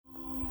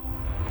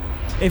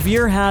If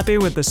you're happy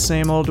with the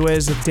same old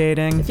ways of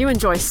dating, If you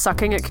enjoy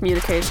sucking at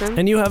communication,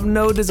 and you have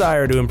no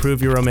desire to improve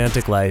your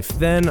romantic life,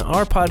 then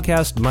our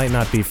podcast might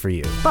not be for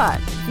you. but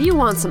if you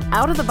want some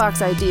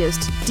out-of-the-box ideas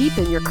to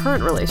deepen your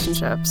current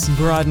relationships,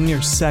 broaden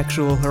your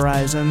sexual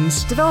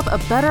horizons, develop a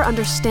better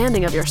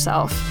understanding of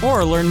yourself,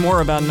 or learn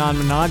more about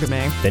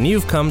non-monogamy, Then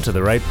you've come to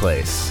the right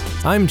place.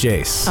 I'm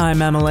Jace,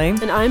 I'm Emily.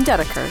 and I'm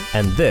Dedeker.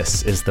 and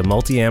this is the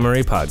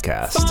Multi-Amory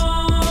Podcast.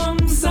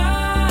 Songs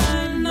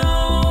I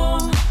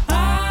know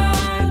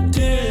I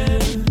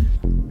did,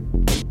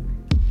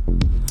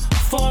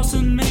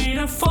 forcing me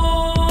to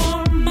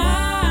form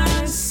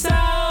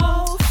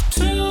myself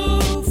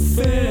to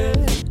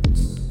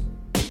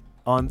fit.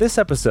 On this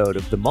episode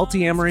of the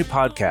Multi-Amory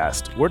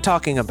Podcast, we're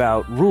talking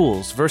about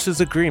rules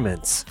versus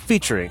agreements,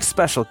 featuring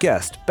special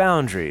guest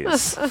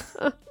Boundaries.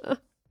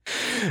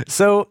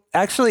 So,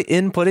 actually,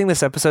 in putting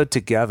this episode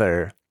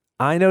together,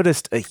 I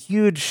noticed a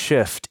huge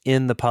shift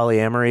in the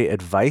polyamory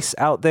advice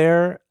out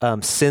there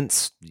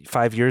since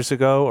 5 years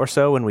ago or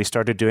so when we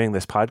started doing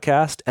this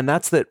podcast. And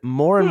that's that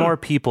more and more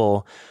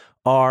people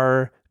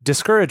are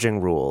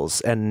discouraging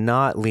rules and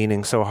not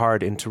leaning so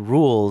hard into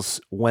rules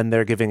when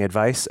they're giving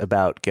advice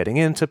about getting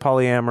into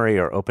polyamory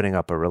or opening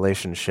up a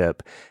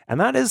relationship. And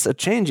that is a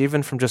change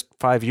even from just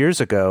 5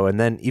 years ago. And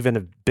then even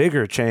a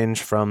bigger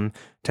change from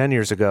 10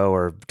 years ago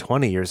or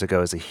 20 years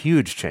ago is a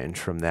huge change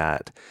from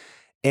that.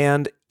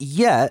 And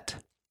yet,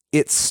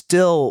 it's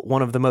still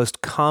one of the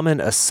most common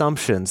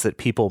assumptions that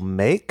people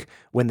make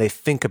when they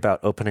think about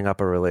opening up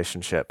a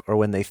relationship or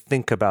when they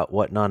think about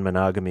what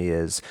non-monogamy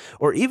is,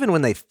 or even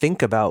when they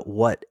think about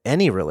what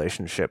any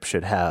relationship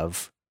should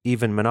have,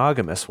 even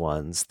monogamous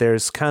ones.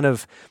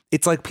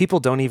 It's like people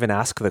don't even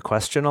ask the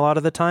question a lot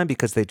of the time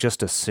because they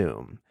just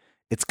assume.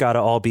 It's got to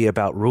all be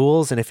about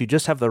rules, and if you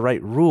just have the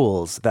right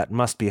rules, that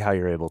must be how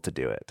you're able to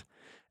do it.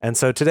 And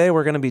so today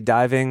we're going to be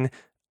diving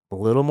a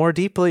little more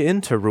deeply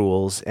into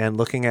rules and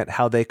looking at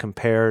how they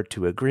compare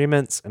to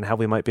agreements and how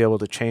we might be able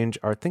to change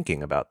our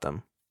thinking about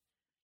them.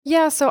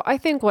 Yeah, so I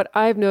think what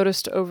I've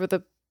noticed over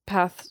the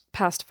past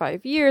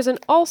 5 years, and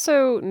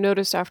also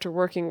noticed after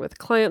working with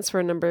clients for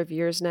a number of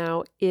years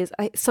now, is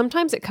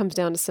sometimes it comes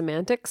down to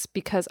semantics,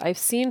 because I've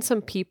seen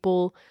some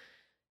people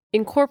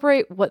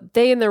incorporate what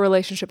they in their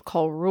relationship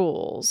call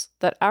rules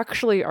that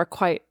actually are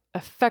quite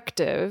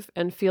effective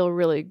and feel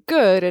really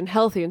good and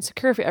healthy and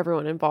secure for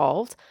everyone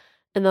involved.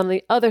 And then on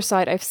the other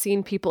side, I've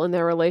seen people in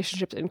their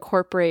relationships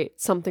incorporate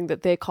something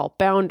that they call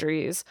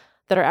boundaries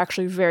that are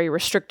actually very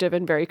restrictive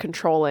and very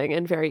controlling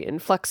and very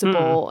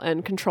inflexible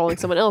and controlling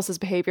someone else's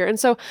behavior. And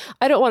so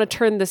I don't want to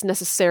turn this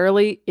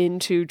necessarily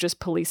into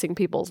just policing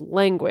people's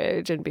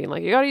language and being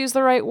like, you got to use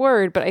the right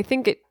word. But I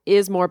think it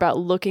is more about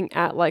looking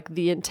at like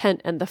the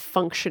intent and the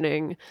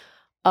functioning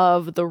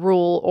of the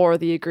rule or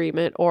the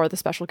agreement or the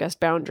special guest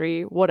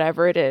boundary,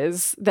 whatever it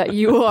is that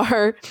you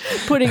are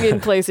putting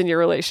in place in your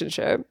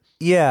relationship.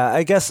 Yeah,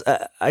 I guess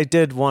I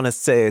did want to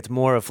say it's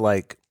more of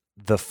like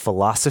the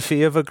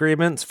philosophy of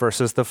agreements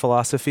versus the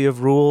philosophy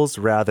of rules,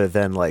 rather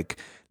than like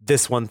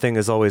this one thing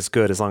is always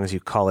good as long as you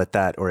call it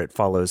that or it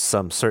follows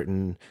some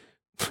certain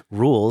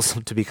rules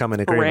to become an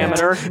agreement.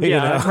 Parameter. You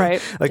know?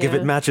 Right. Like if Yeah.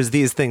 it matches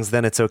these things,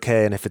 then it's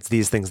okay. And if it's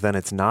these things, then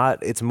it's not.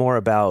 It's more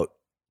about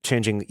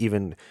changing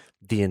even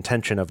the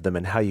intention of them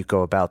and how you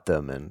go about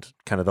them and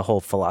kind of the whole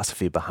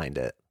philosophy behind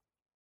it.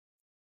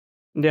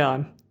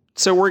 Yeah.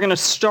 So we're going to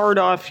start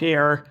off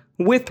here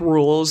with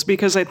rules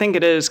because I think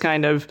it is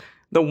kind of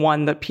the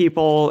one that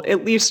people,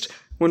 at least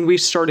when we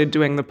started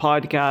doing the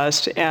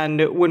podcast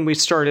and when we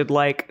started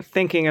like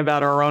thinking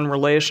about our own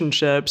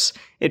relationships,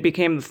 it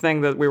became the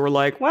thing that we were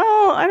like,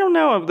 well, I don't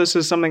know if this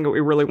is something that we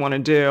really want to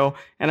do.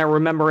 And I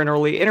remember in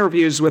early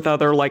interviews with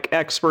other like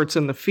experts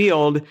in the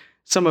field,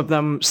 some of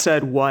them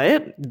said,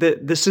 what?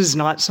 This is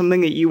not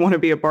something that you want to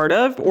be a part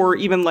of? Or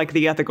even like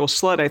the Ethical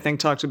Slut, I think,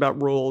 talked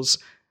about rules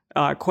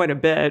quite a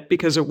bit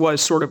because it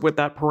was sort of with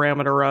that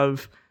parameter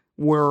of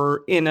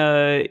we're in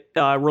a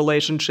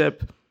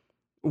relationship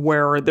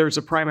where there's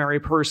a primary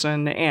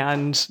person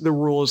and the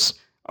rules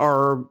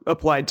are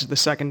applied to the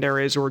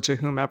secondaries or to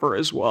whomever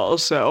as well.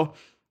 So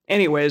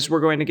anyways,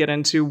 we're going to get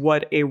into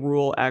what a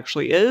rule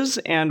actually is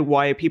and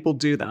why people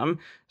do them.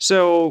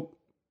 So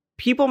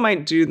people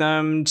might do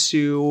them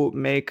to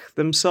make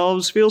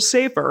themselves feel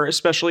safer,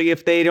 especially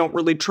if they don't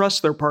really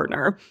trust their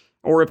partner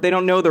or if they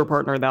don't know their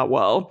partner that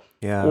well.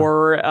 Yeah.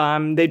 Or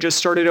they just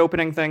started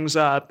opening things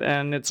up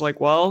and it's like,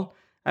 well,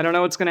 I don't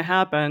know what's going to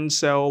happen,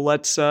 so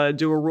let's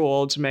do a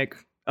rule to make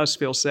us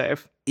feel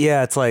safe.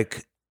 Yeah, it's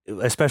like,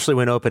 especially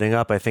when opening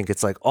up, I think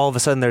it's like all of a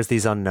sudden there's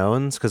these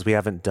unknowns because we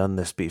haven't done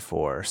this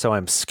before. So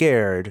I'm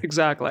scared.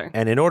 Exactly.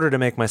 And in order to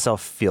make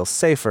myself feel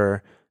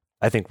safer,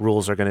 I think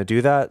rules are going to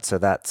do that. So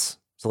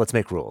let's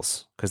make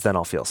rules because then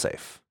I'll feel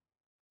safe.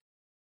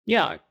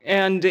 Yeah,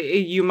 and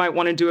you might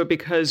want to do it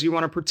because you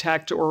want to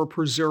protect or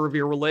preserve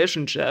your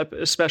relationship,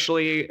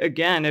 especially,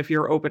 again, if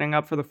you're opening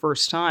up for the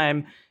first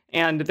time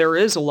and there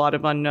is a lot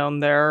of unknown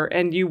there,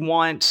 and you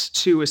want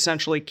to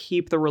essentially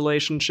keep the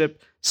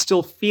relationship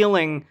still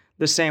feeling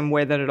the same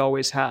way that it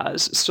always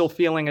has, still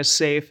feeling as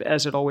safe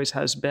as it always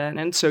has been.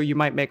 And so you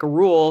might make a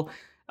rule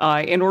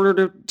in order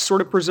to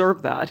sort of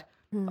preserve that.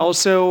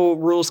 Also,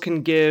 rules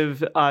can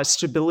give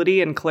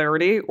stability and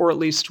clarity, or at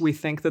least we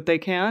think that they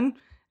can.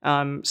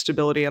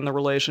 Stability in the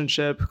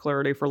relationship,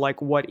 clarity for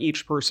like what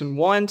each person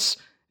wants.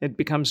 It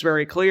becomes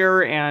very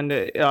clear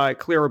and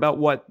clear about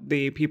what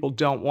the people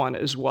don't want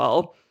as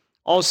well.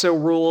 Also,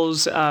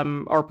 rules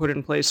are put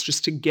in place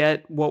just to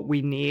get what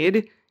we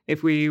need.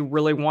 If we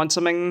really want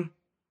something,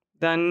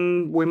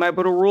 then we might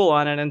put a rule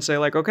on it and say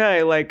like,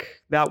 okay,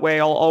 like that way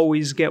I'll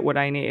always get what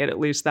I need. At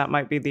least that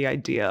might be the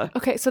idea.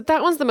 Okay, so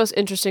that one's the most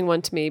interesting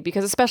one to me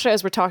because especially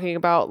as we're talking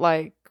about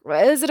like,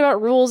 is it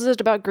about rules? Is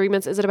it about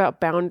agreements? Is it about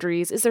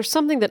boundaries? Is there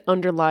something that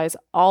underlies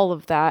all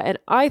of that? And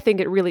I think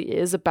it really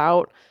is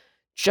about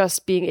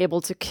just being able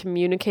to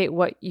communicate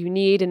what you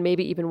need and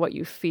maybe even what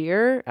you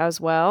fear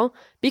as well.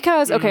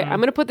 Because, okay, I'm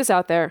going to put this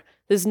out there.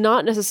 This is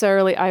not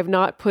necessarily, I have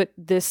not put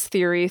this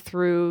theory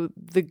through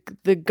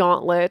the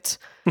gauntlet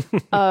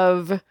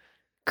of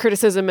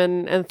criticism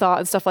and thought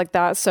and stuff like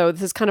that. So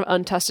this is kind of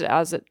untested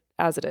as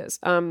it is.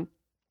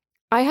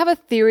 I have a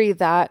theory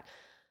that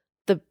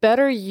the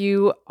better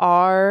you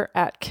are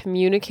at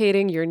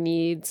communicating your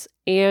needs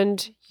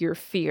and your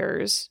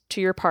fears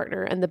to your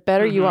partner, and the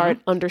better you are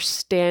at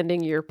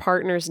understanding your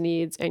partner's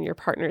needs and your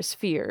partner's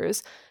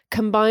fears,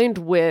 combined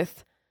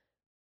with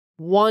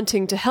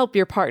wanting to help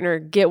your partner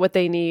get what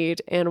they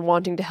need and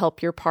wanting to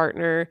help your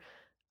partner,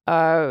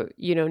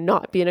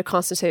 not be in a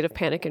constant state of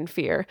panic and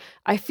fear.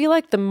 I feel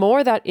like the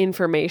more that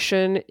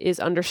information is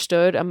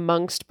understood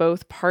amongst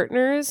both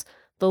partners,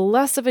 the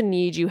less of a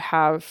need you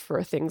have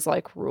for things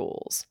like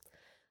rules.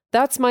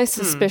 That's my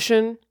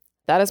suspicion.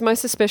 That is my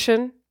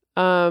suspicion.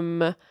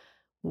 I'll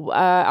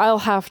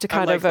have to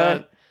kind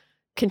of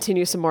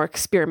continue some more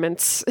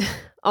experiments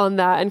on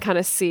that and kind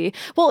of see.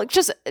 Well,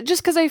 just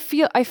because I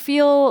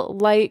feel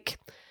like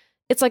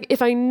it's like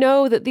if I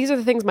know that these are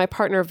the things my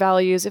partner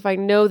values, if I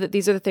know that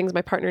these are the things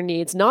my partner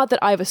needs, not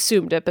that I've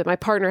assumed it, but my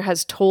partner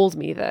has told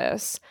me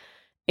this,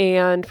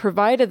 and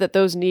provided that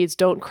those needs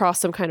don't cross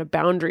some kind of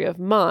boundary of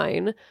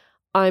mine,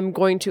 I'm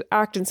going to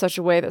act in such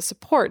a way that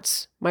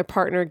supports my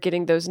partner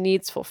getting those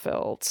needs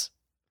fulfilled.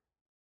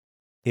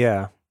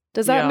 Yeah.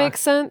 Does that make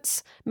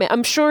sense?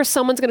 I'm sure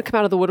someone's going to come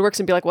out of the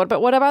woodworks and be like, what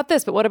about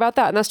this? But what about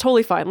that? And that's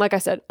totally fine. Like I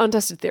said,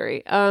 untested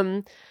theory.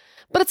 But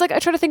it's like, I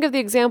try to think of the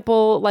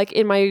example, like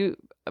in my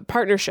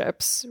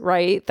partnerships,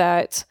 right?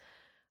 That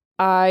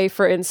I,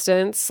 for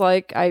instance,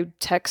 like I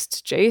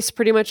text Jace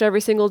pretty much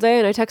every single day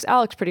and I text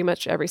Alex pretty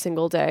much every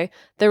single day.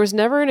 There was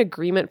never an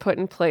agreement put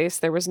in place.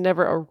 There was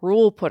never a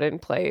rule put in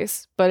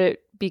place, but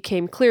it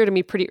became clear to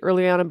me pretty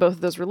early on in both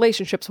of those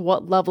relationships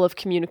what level of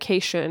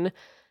communication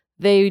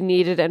they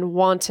needed and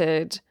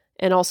wanted,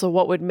 and also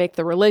what would make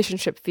the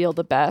relationship feel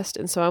the best.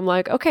 And so I'm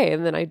like, okay,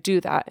 and then I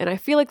do that. And I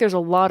feel like there's a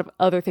lot of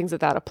other things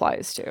that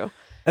applies to.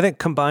 I think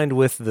combined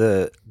with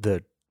the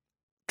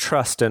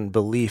trust and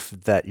belief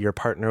that your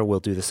partner will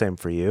do the same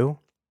for you.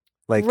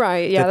 Like,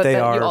 right, yeah,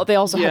 they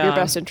also have your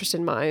best interest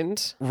in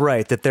mind.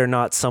 Right, that they're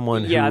not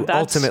someone who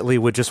ultimately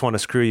would just want to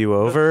screw you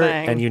over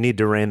and you need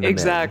to rein them in.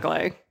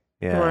 Exactly.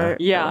 Yeah. Right.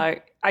 Yeah.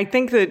 I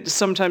think that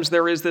sometimes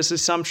there is this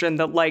assumption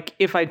that like,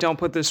 if I don't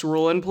put this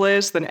rule in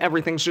place, then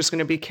everything's just going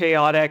to be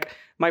chaotic.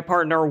 My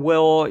partner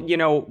will,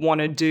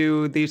 want to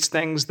do these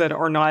things that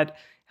are not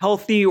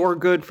healthy or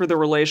good for the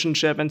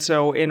relationship. And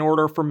so in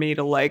order for me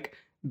to like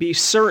be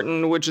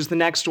certain, which is the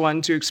next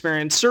one, to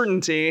experience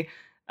certainty,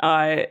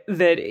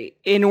 that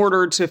in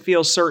order to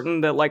feel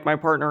certain that like my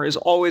partner is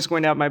always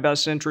going to have my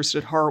best interest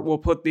at heart, we'll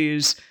put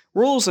these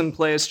rules in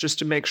place just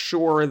to make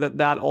sure that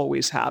that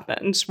always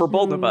happens for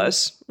both of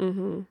us.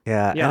 Mm-hmm.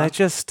 Yeah.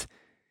 And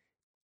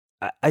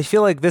I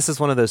feel like this is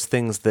one of those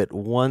things that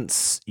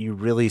once you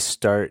really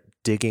start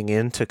digging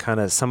into kind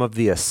of some of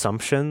the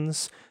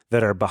assumptions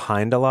that are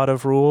behind a lot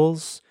of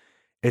rules,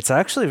 it's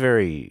actually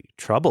very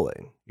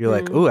troubling. You're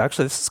like, oh,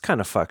 actually, this is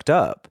kind of fucked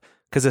up.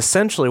 Because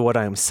essentially what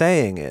I'm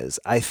saying is,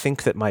 I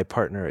think that my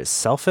partner is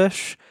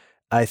selfish.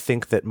 I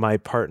think that my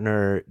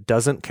partner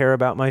doesn't care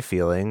about my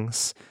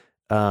feelings,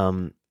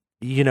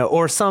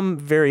 or some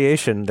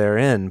variation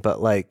therein.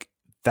 But like,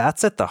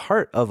 that's at the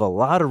heart of a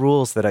lot of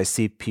rules that I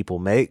see people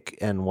make,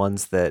 and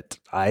ones that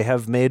I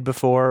have made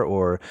before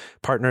or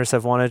partners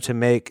have wanted to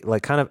make.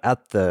 Like, kind of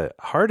at the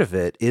heart of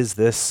it is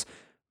this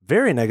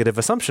very negative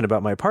assumption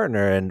about my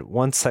partner. And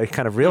once I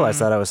kind of realized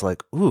that, I was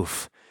like,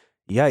 oof.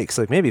 Yikes,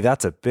 like maybe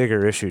that's a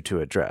bigger issue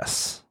to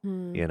address,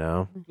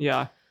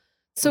 Yeah.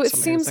 So it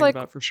seems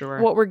like for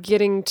sure. What we're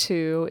getting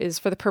to is,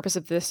 for the purpose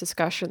of this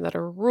discussion, that a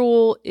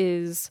rule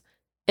is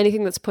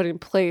anything that's put in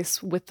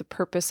place with the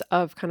purpose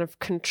of kind of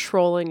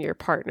controlling your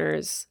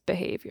partner's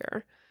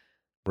behavior.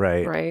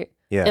 Right. Right.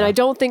 Yeah. And I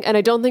don't think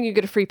you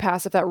get a free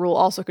pass if that rule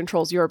also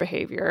controls your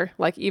behavior,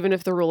 like even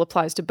if the rule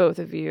applies to both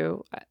of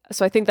you.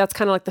 So I think that's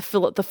kind of like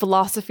the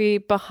philosophy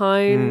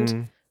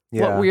behind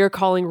what we are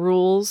calling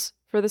rules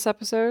for this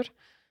episode.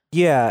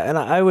 Yeah, and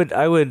I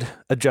would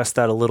adjust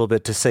that a little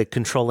bit to say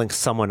controlling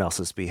someone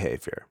else's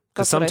behavior.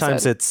 Because That's what I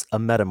sometimes said. it's a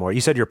metamor.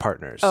 You said your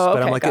partners, Oh, but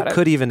I'm okay, like, got it it.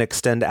 could even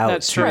extend out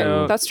That's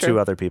true. That's true. to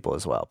other people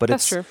as well. But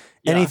That's it's true.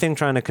 Yeah. anything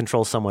trying to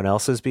control someone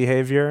else's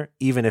behavior,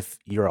 even if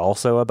you're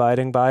also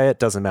abiding by it,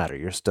 doesn't matter.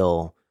 You're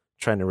still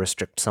trying to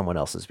restrict someone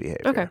else's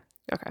behavior. Okay.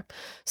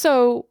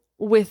 So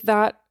with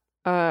that,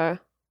 I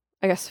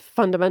guess,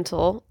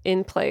 fundamental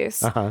in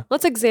place, Uh-huh.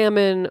 let's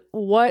examine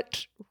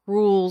what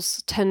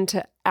rules tend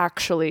to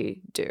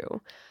actually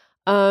do.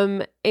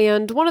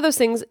 And one of those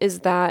things is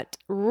that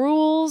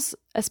rules,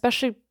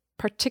 especially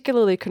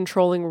particularly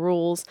controlling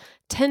rules,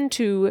 tend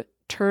to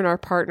turn our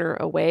partner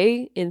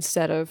away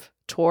instead of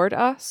toward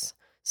us.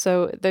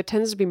 So there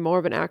tends to be more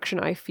of an action,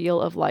 I feel,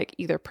 of like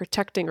either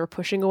protecting or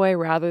pushing away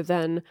rather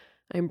than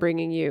I'm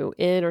bringing you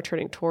in or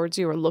turning towards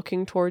you or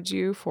looking towards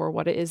you for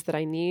what it is that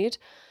I need.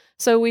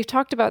 So we've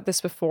talked about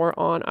this before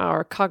on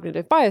our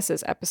cognitive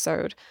biases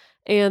episode.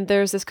 And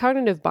there's this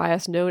cognitive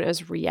bias known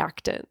as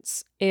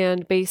reactance.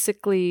 And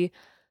basically,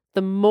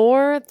 the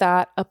more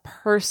that a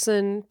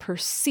person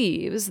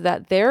perceives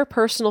that their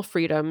personal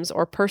freedoms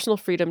or personal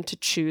freedom to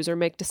choose or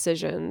make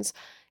decisions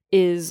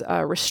is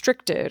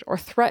restricted or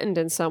threatened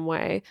in some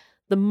way,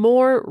 the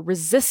more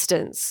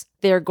resistance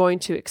they're going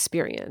to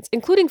experience,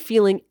 including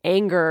feeling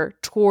anger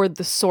toward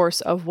the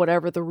source of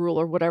whatever the rule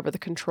or whatever the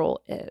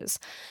control is.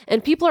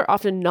 And people are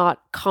often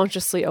not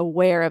consciously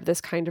aware of this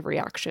kind of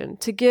reaction.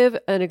 To give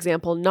an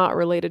example not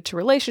related to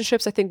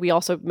relationships, I think we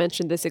also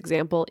mentioned this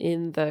example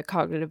in the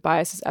cognitive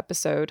biases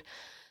episode,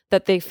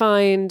 that they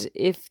find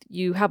if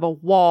you have a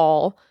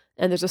wall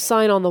and there's a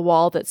sign on the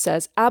wall that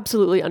says,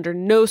 absolutely under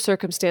no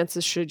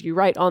circumstances should you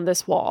write on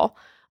this wall,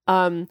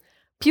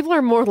 people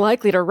are more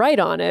likely to write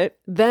on it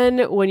than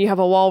when you have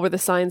a wall where the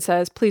sign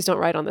says, please don't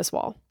write on this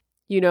wall.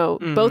 You know,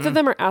 both of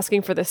them are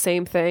asking for the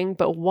same thing,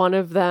 but one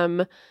of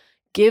them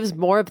gives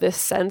more of this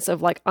sense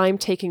of like, I'm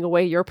taking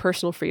away your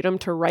personal freedom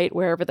to write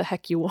wherever the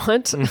heck you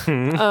want.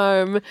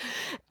 And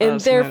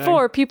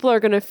therefore, people are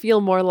going to feel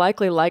more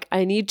likely like,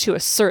 I need to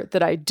assert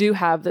that I do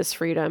have this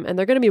freedom. And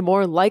they're going to be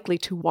more likely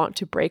to want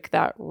to break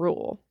that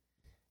rule.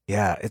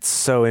 Yeah, it's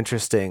so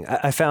interesting.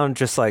 I found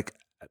just like,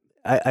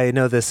 I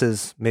know this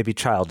is maybe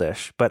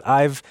childish, but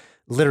I've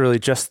literally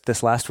just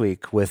this last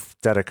week with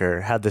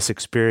Dedeker had this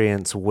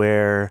experience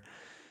where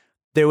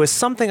there was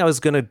something I was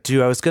going to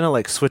do. I was going to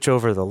like switch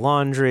over the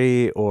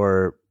laundry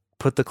or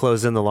put the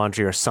clothes in the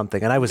laundry or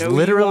something. And I was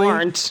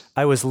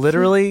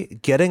literally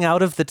getting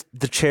out of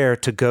the chair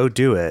to go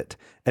do it.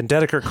 And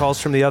Dedeker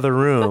calls from the other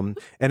room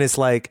and it's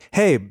like,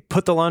 hey,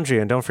 put the laundry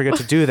in. Don't forget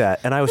to do that.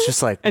 And I was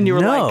just like, and you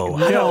were no,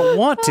 I don't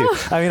want to.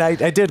 I mean,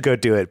 I did go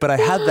do it, but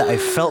I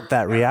felt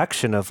that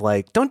reaction of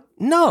like, don't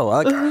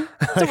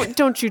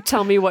you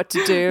tell me what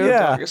to do. Yeah.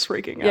 The dog is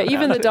freaking out. Yeah,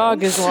 even the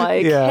dog is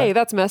like, hey,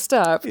 that's messed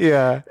up.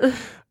 Yeah.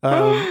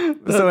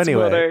 So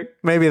anyway, funny.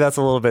 maybe that's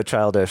a little bit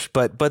childish,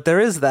 but there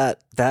is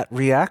that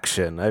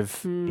reaction.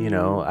 I've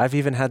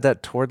even had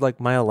that toward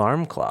like my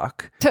alarm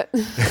clock,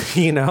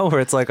 where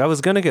it's like, I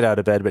was going to get out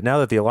of bed, but now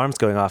that the alarm's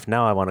going off,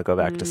 now I want to go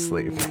back to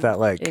sleep. That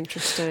like,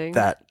 interesting.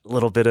 That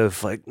little bit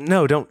of like,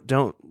 no,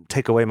 don't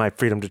take away my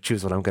freedom to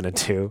choose what I'm going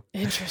to do.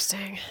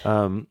 Interesting.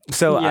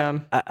 So yeah.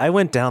 I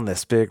went down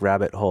this big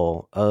rabbit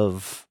hole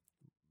of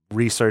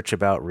research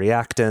about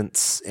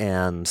reactance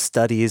and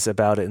studies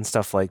about it and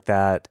stuff like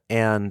that.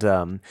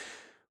 And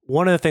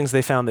one of the things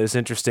they found that was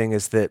interesting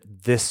is that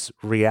this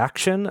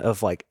reaction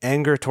of like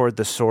anger toward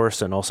the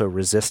source and also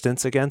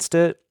resistance against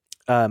it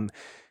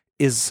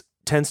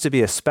tends to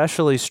be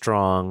especially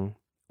strong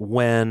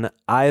when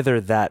either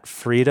that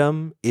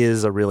freedom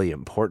is a really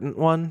important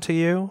one to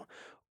you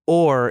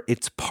or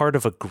it's part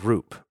of a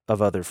group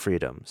of other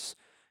freedoms.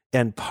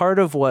 And part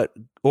of what,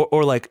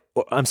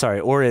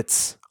 or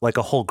it's like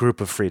a whole group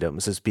of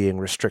freedoms is being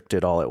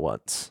restricted all at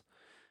once.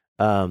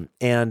 And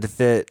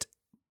that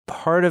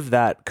part of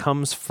that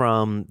comes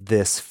from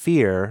this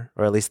fear,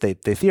 or at least they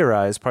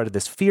theorize part of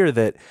this fear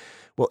that,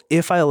 well,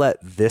 if I let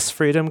this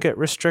freedom get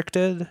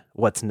restricted,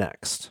 what's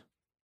next?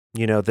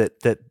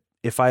 That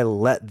if I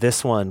let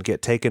this one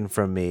get taken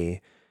from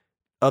me,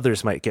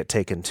 others might get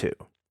taken too.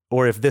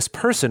 Or if this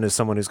person is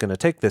someone who's going to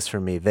take this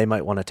from me, they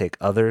might want to take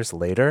others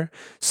later.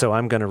 So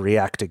I'm going to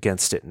react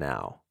against it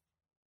now.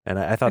 And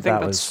I thought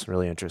that was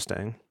really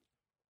interesting.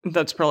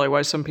 That's probably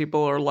why some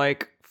people are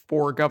like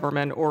for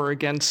government or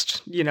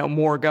against,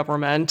 more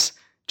government,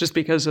 just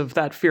because of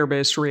that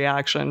fear-based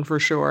reaction for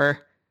sure.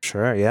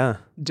 Sure, yeah.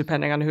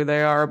 Depending on who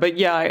they are. But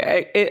yeah,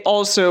 it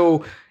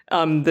also,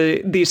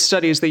 these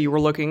studies that you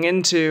were looking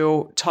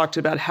into talked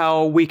about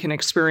how we can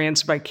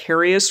experience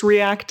vicarious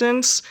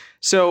reactance.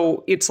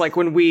 So it's like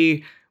when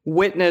we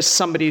witness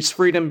somebody's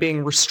freedom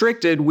being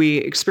restricted, we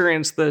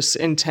experience this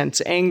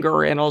intense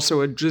anger and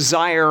also a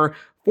desire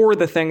for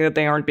the thing that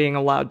they aren't being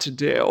allowed to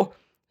do.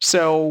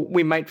 So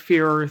we might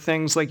fear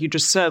things like you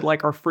just said,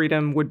 like our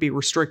freedom would be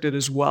restricted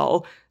as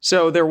well.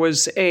 So there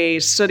was a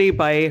study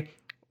by,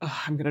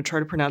 I'm going to try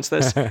to pronounce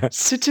this,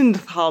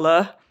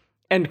 Sittenthaler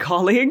and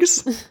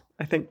colleagues.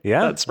 I think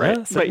that's right.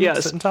 Yeah, but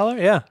yes. Sittenthaler,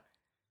 yeah.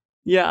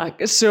 Yeah.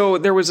 So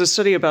there was a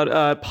study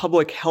about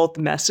public health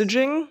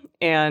messaging,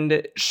 and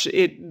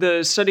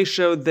the study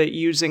showed that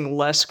using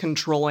less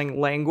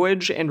controlling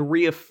language and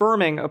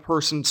reaffirming a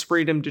person's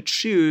freedom to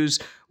choose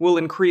will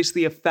increase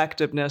the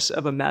effectiveness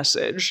of a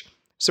message.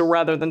 So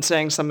rather than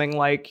saying something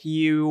like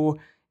your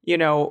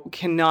children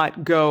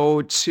cannot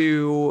go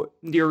to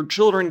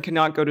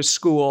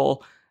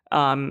school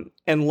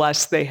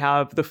unless they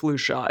have the flu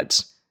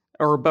shots,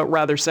 but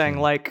rather saying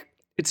like,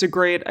 it's a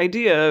great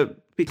idea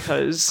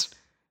because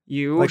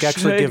you like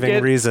actually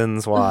giving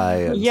reasons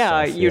why.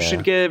 You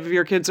should give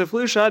your kids a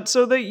flu shot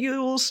so that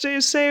you'll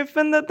stay safe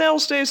and that they'll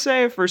stay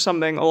safe, or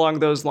something along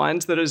those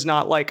lines that is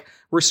not like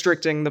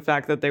restricting the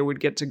fact that they would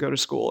get to go to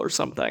school or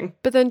something.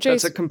 But then, Jace,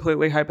 that's a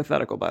completely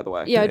hypothetical, by the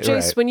way. Yeah,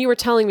 Jace, right. When you were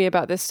telling me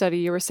about this study,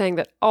 you were saying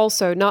that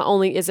also not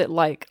only is it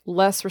like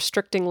less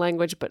restricting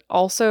language, but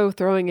also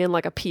throwing in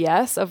like a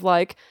PS of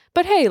like,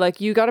 but hey,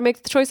 like you got to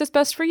make the choice that's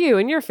best for you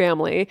and your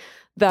family.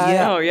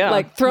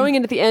 Like throwing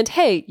in at the end,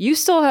 hey, you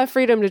still have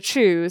freedom to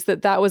choose.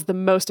 That was the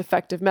most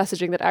effective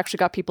messaging that actually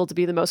got people to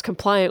be the most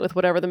compliant with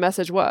whatever the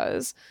message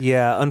was.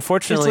 Yeah,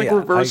 unfortunately, it's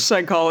like reverse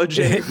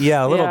psychology.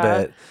 Yeah, a little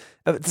bit.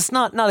 It's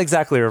not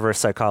exactly reverse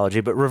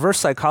psychology, but reverse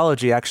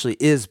psychology actually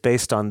is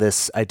based on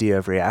this idea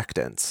of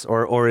reactance,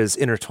 or is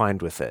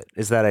intertwined with it.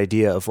 Is that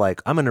idea of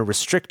like, I'm going to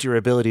restrict your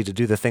ability to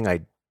do the thing I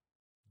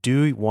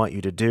do want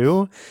you to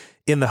do,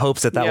 in the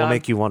hopes that will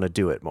make you want to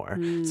do it more.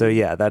 So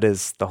yeah, that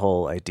is the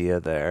whole idea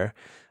there.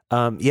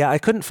 I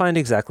couldn't find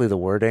exactly the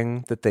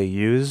wording that they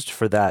used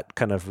for that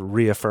kind of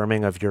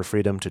reaffirming of your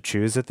freedom to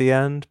choose at the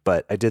end,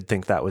 but I did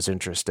think that was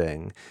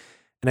interesting.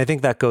 And I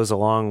think that goes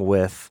along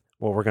with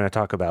what we're going to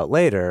talk about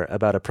later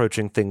about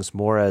approaching things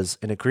more as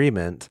an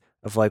agreement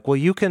of like, well,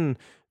 you can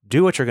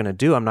do what you're going to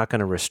do. I'm not going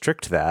to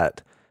restrict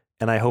that.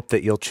 And I hope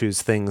that you'll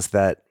choose things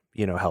that,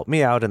 help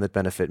me out and that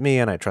benefit me.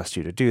 And I trust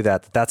you to do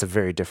that. That's a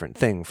very different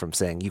thing from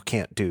saying you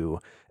can't do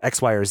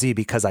X, Y, or Z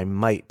because I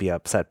might be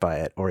upset by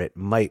it, or it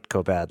might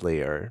go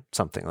badly, or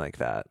something like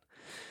that.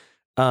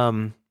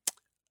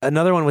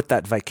 Another one with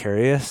that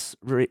vicarious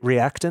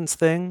reactance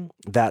thing,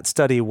 that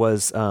study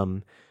was,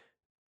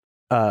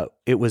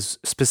 it was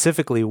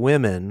specifically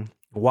women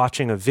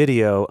watching a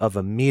video of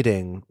a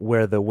meeting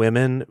where the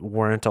women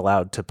weren't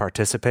allowed to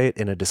participate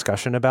in a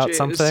discussion about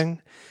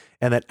something.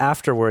 And that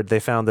afterward, they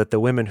found that the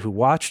women who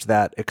watched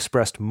that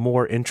expressed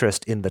more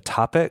interest in the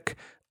topic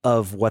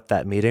of what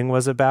that meeting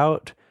was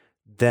about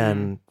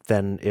than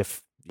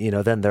if,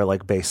 then they're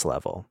like base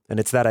level. And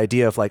it's that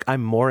idea of like,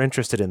 I'm more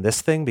interested in this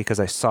thing because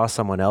I saw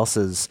someone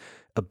else's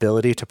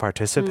ability to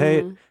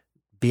participate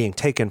being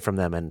taken from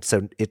them. And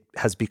so it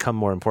has become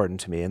more important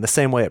to me in the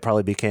same way it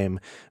probably became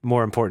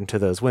more important to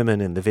those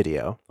women in the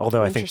video,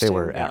 although I think they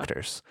were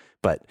actors.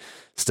 But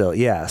still,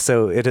 yeah,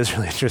 so it is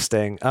really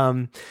interesting.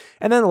 And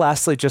then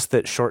lastly, just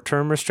that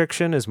short-term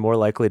restriction is more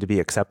likely to be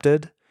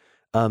accepted.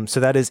 So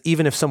that is,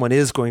 even if someone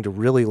is going to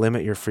really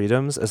limit your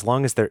freedoms, as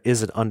long as there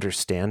is an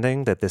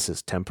understanding that this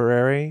is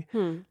temporary,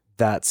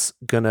 that's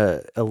going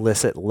to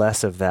elicit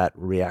less of that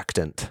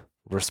reactant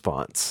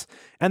response.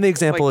 And the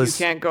example is...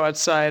 you can't go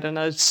outside in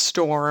a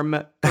storm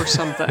or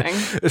something.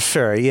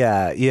 Sure,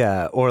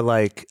 yeah. Or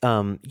like,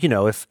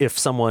 if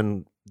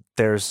someone...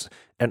 there's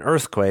an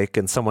earthquake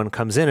and someone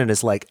comes in and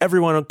is like,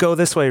 everyone go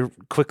this way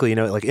quickly,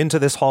 like into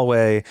this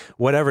hallway,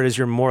 whatever it is,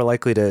 you're more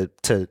likely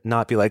to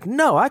not be like,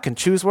 no, I can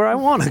choose where I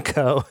want to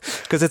go.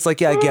 Because it's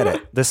like, yeah, I get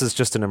it. This is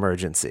just an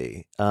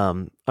emergency.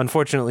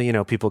 Unfortunately,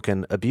 people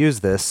can abuse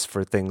this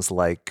for things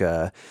like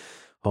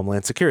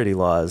Homeland Security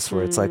laws,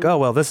 where it's like, oh,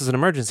 well, this is an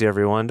emergency,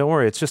 everyone. Don't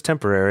worry, it's just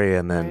temporary.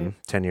 And then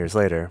 10 years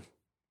later.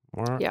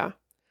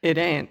 It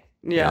ain't.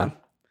 Yeah.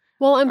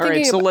 Well, I'm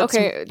thinking,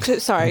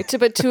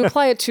 but to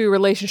apply it to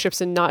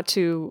relationships and not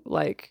to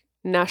like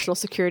national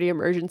security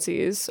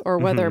emergencies or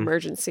weather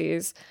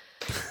emergencies,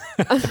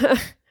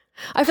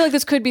 I feel like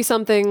this could be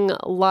something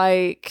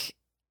like,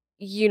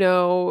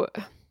 I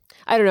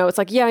don't know. It's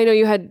like, yeah, I know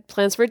you had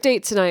plans for a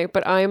date tonight,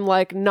 but I'm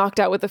like knocked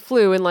out with the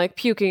flu and like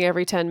puking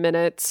every 10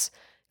 minutes.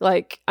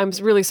 Like, I'm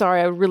really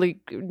sorry. I really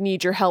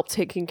need your help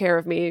taking care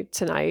of me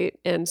tonight.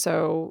 And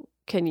so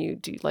do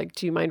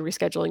you mind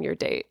rescheduling your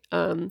date?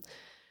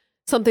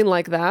 Something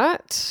like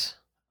that.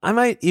 I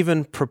might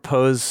even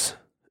propose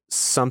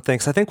something.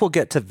 So I think we'll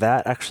get to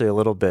that actually a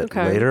little bit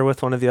later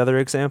with one of the other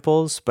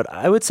examples. But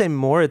I would say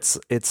more it's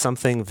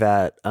something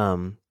that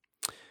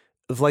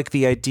like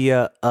the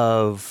idea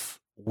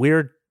of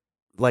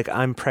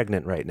I'm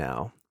pregnant right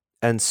now.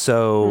 And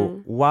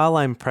so while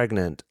I'm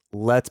pregnant,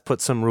 let's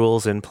put some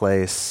rules in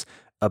place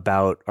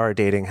about our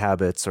dating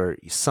habits or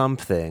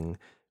something,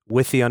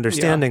 with the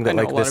understanding that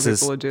like this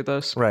is do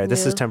this. Right,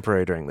 this is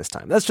temporary during this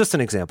time. That's just an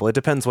example. It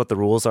depends what the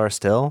rules are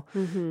still.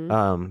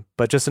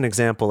 But just an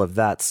example of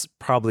that's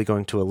probably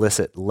going to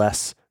elicit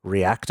less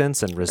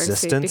reactance and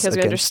resistance because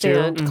we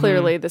understand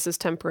clearly this is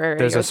temporary.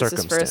 There's or a this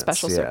is for a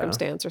special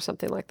circumstance or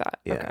something like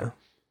that. Yeah. Okay.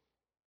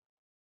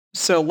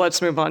 So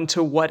let's move on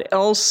to what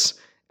else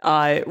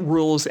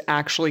rules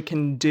actually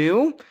can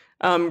do.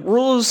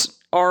 Rules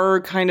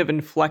are kind of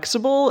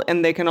inflexible,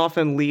 and they can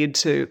often lead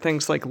to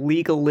things like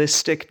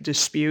legalistic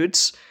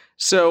disputes.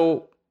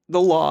 So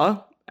the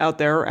law out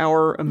there,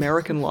 our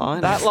American law.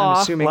 That I'm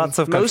law. assuming Lots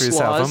of most countries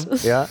laws.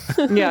 have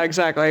them. Yeah. Yeah,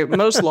 exactly.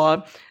 Most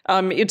law.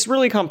 It's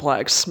really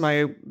complex.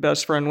 My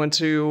best friend went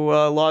to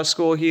law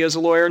school. He is a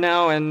lawyer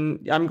now, and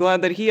I'm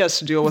glad that he has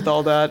to deal with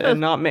all that and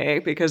not me,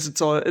 because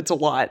it's a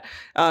lot.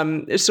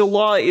 So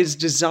law is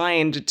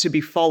designed to be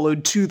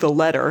followed to the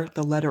letter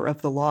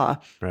of the law,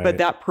 Right. but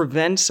that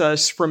prevents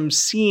us from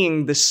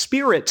seeing the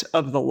spirit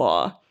of the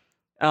law.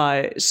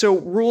 So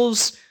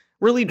rules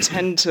really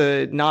tend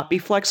to not be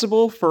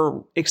flexible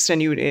for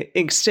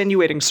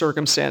extenuating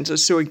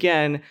circumstances. So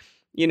again,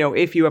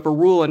 if you have a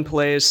rule in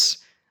place,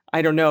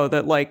 I don't know,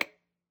 that like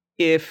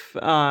if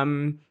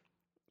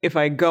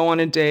I go on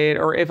a date,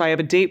 or if I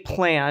have a date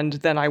planned,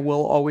 then I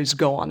will always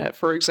go on it,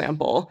 for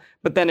example.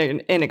 But then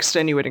an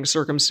extenuating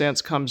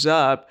circumstance comes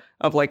up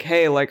of like,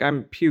 hey, like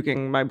I'm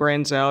puking my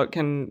brains out.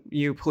 Can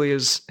you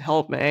please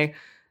help me?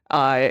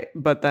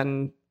 But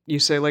then you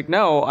say like,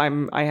 no,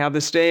 I have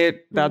this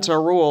date. That's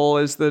our rule,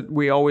 is that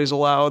we always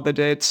allow the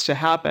dates to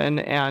happen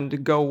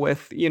and go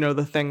with,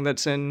 the thing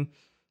that's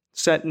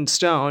set in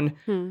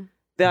stone.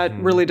 That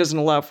really doesn't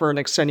allow for an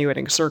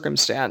extenuating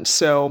circumstance.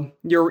 So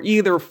you're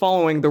either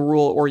following the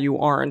rule or you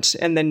aren't.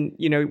 And then,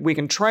 we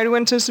can try to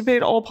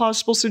anticipate all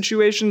possible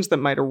situations that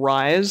might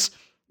arise,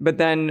 but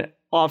then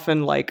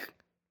often like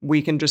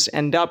we can just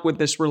end up with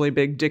this really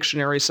big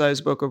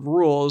dictionary-sized book of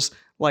rules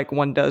like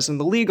one does in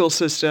the legal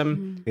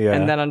system. Yeah.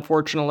 And then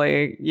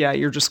unfortunately,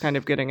 you're just kind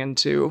of getting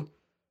into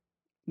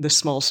the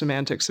small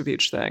semantics of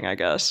each thing, I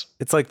guess.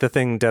 It's like the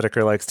thing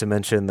Dedeker likes to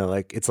mention, that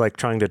like it's like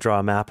trying to draw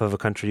a map of a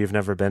country you've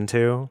never been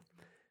to.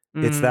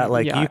 It's that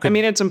like you could, I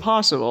mean, it's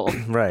impossible.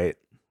 right.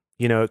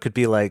 It could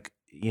be like,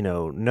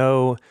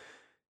 no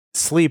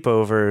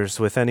sleepovers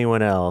with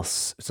anyone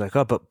else. It's like,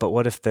 oh, but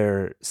what if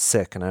they're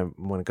sick and I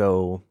want to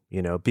go,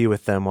 be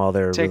with them while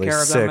they're Take really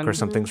care of sick them or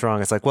something's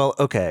wrong. It's like, well,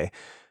 okay,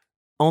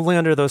 only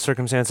under those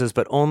circumstances,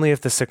 but only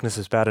if the sickness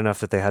is bad enough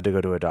that they had to go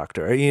to a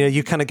doctor. Or,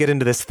 you kind of get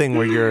into this thing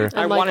where you're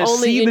I And, want to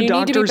only- see and the you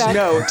need to be doctor's back-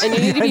 note. And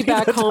you need to be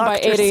back home by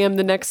 8 a.m.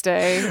 the next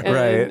day.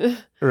 And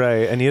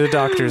right. I need a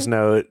doctor's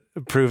note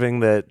proving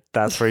that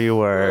that's where you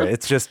were.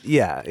 It's just,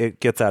 it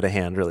gets out of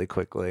hand really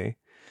quickly.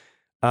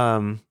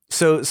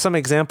 So some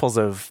examples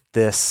of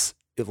this,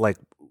 like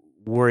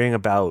worrying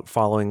about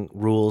following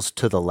rules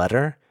to the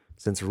letter,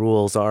 since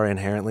rules are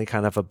inherently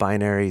kind of a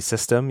binary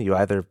system, you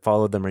either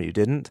followed them or you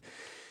didn't,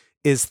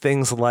 is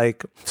things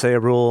like, say, a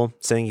rule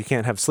saying you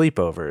can't have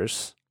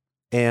sleepovers,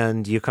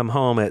 and you come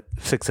home at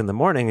 6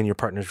 a.m. and your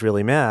partner's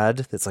really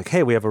mad. It's like,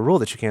 hey, we have a rule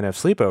that you can't have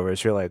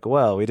sleepovers. You're like,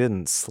 well, we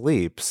didn't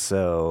sleep,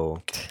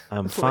 so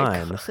I'm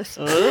fine.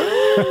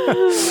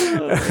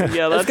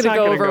 Yeah, that's gonna not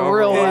go gonna over go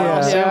real well, well.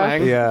 I'm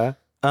assuming. Yeah.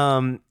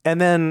 And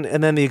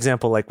then the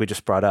example like we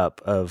just brought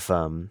up of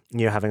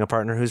having a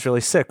partner who's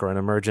really sick, or an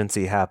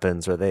emergency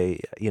happens, or they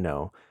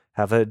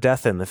have a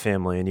death in the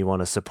family and you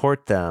want to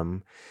support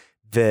them,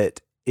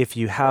 that if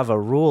you have a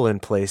rule in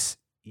place,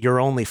 your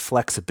only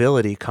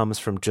flexibility comes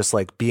from just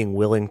like being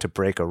willing to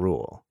break a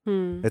rule.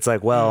 It's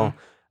like, well,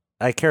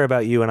 I care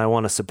about you and I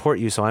want to support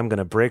you, so I'm going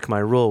to break my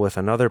rule with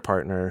another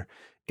partner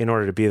in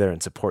order to be there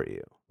and support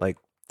you. Like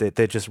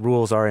they just,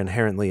 rules are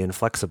inherently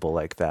inflexible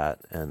like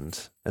that,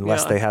 and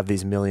unless they have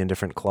these million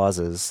different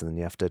clauses, then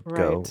you have to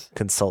go Right.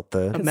 consult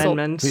the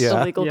Amendments. The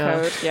Yeah. legal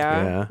Yeah. code.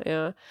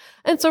 Yeah.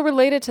 And so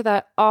related to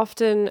that,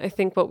 often I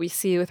think what we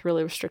see with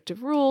really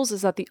restrictive rules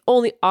is that the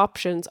only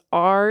options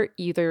are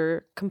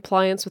either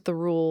compliance with the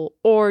rule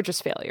or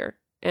just failure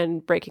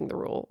and breaking the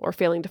rule or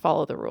failing to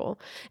follow the rule.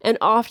 And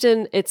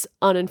often it's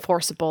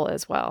unenforceable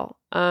as well.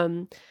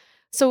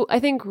 So I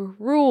think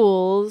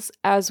rules,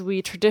 as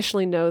we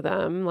traditionally know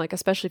them, like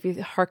especially if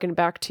you harken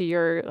back to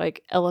your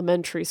like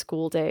elementary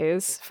school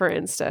days, for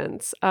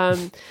instance,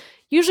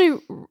 usually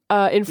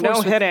enforced No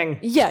with- hitting.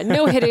 Yeah,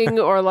 no hitting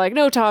or like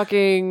no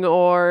talking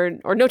or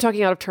no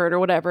talking out of turn or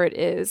whatever it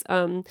is.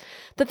 That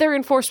they're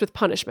enforced with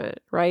punishment,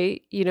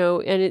 right?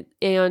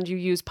 And you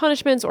use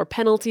punishments or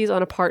penalties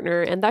on a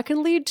partner, and that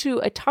can lead to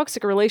a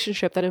toxic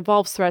relationship that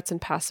involves threats and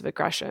passive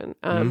aggression.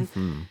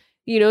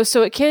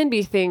 So it can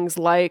be things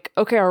like,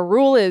 okay, our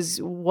rule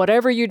is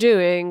whatever you're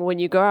doing when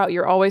you go out,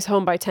 you're always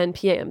home by 10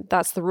 p.m.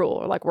 That's the rule.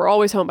 Or like, we're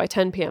always home by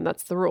 10 p.m.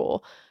 That's the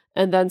rule.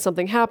 And then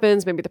something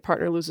happens, maybe the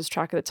partner loses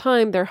track of the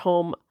time, they're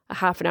home a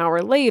half an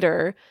hour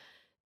later.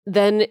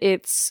 Then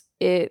it's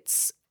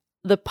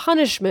the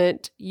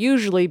punishment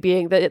usually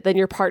being that then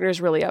your partner's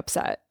really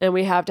upset and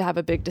we have to have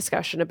a big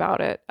discussion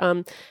about it.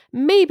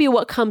 Maybe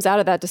what comes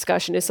out of that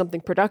discussion is something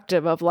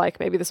productive of like,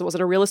 maybe this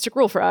wasn't a realistic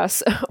rule for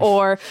us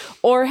or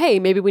hey,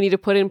 maybe we need to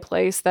put in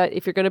place that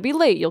if you're going to be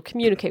late, you'll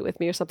communicate with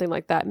me or something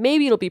like that.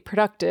 Maybe it'll be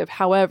productive.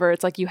 However,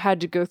 it's like you had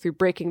to go through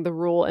breaking the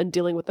rule and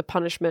dealing with the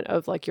punishment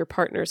of like your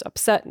partner's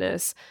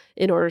upsetness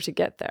in order to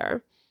get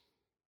there.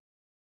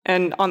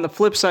 And on the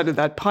flip side of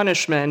that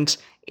punishment,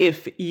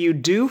 if you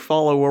do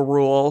follow a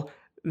rule,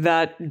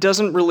 that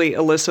doesn't really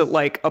elicit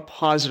like a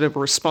positive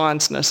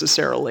response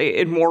necessarily.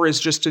 It more is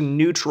just a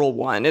neutral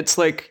one. It's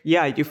like,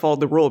 yeah, you followed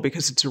the rule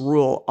because it's a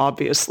rule,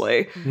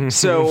 obviously.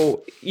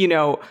 So,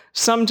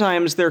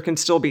 sometimes there can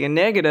still be a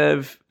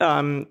negative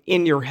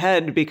in your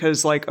head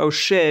because like, oh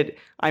shit,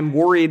 I'm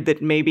worried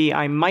that maybe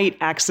I might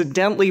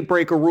accidentally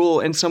break a rule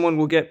and someone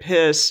will get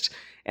pissed.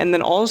 And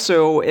then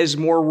also, as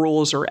more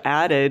rules are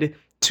added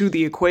to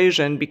the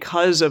equation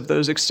because of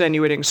those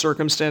extenuating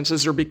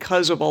circumstances or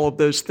because of all of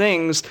those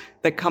things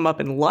that come up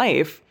in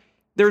life,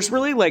 there's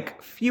really like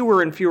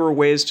fewer and fewer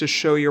ways to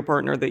show your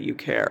partner that you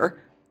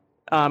care,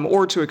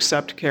 or to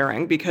accept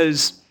caring,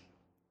 because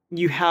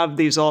you have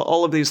these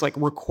all of these like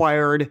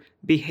required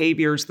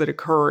behaviors that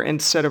occur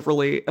instead of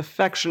really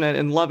affectionate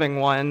and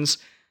loving ones.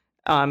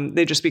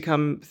 They just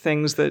become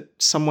things that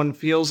someone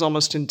feels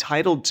almost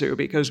entitled to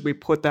because we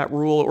put that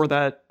rule or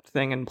that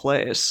thing in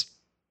place.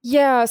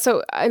 Yeah,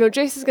 so I know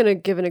Jason's going to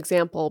give an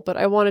example, but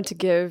I wanted to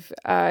give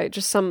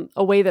just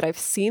a way that I've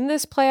seen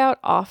this play out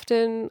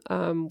often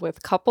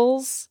with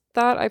couples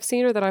that I've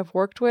seen or that I've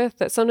worked with,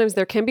 that sometimes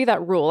there can be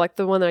that rule, like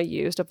the one I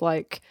used of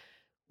like,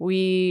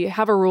 we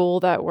have a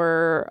rule that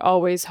we're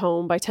always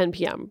home by 10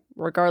 p.m.,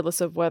 regardless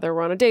of whether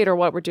we're on a date or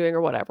what we're doing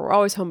or whatever. We're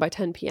always home by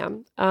 10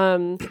 p.m.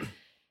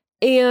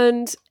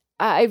 And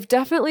I've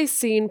definitely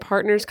seen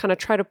partners kind of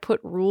try to put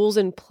rules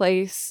in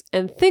place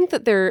and think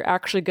that they're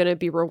actually going to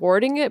be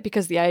rewarding it,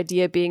 because the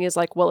idea being is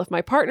like, well, if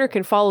my partner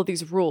can follow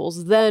these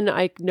rules, then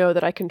I know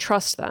that I can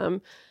trust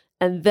them,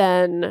 and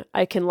then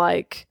I can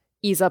like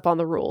ease up on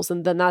the rules,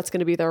 and then that's going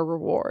to be their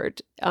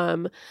reward.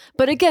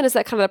 But again, it's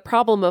that kind of the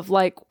problem of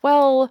like,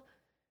 well,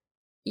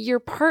 your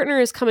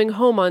partner is coming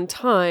home on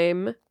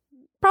time,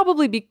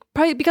 probably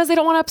because they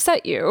don't want to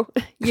upset you,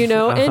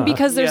 and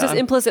because there's this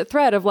implicit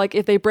threat of like,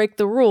 if they break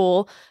the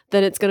rule,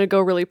 then it's going to go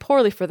really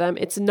poorly for them.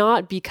 It's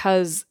not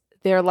because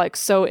they're like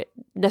so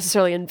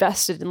necessarily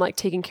invested in like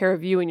taking care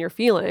of you and your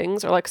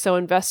feelings, or like so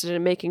invested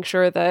in making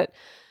sure that,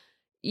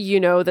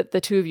 that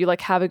the two of you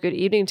like have a good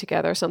evening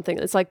together or something.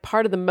 It's like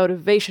part of the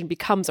motivation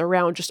becomes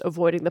around just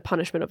avoiding the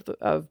punishment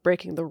of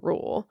breaking the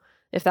rule,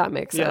 if that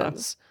makes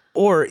sense.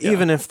 Or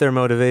even if their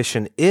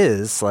motivation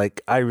is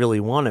like, I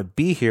really want to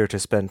be here to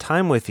spend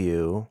time with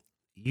you,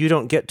 you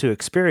don't get to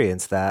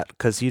experience that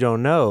because you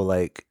don't know,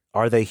 like,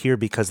 are they here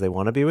because they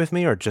want to be with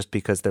me or just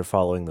because they're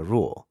following the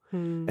rule?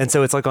 And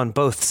so it's like on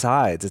both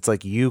sides. It's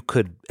like you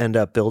could end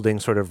up building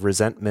sort of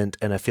resentment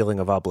and a feeling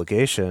of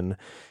obligation.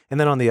 And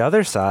then on the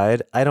other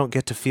side, I don't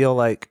get to feel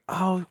like,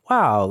 oh,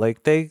 wow,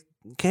 like they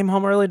came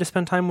home early to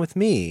spend time with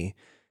me.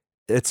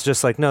 It's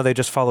just like, no, they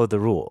just followed the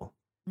rule.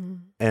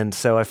 And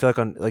so I feel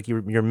like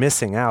you're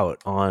missing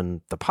out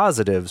on the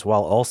positives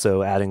while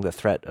also adding the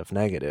threat of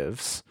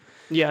negatives.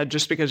 Yeah,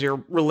 just because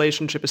your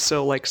relationship is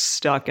so like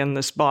stuck in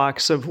this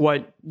box of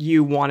what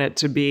you want it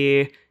to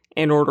be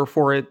in order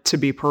for it to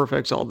be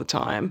perfect all the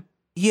time.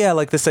 Yeah,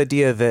 like this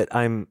idea that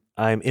I'm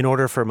in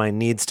order for my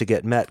needs to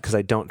get met, because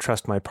I don't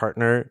trust my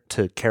partner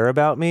to care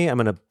about me, I'm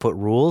going to put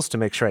rules to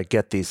make sure I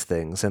get these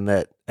things. And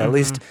that at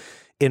least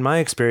in my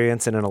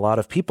experience and in a lot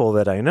of people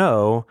that I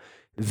know,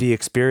 the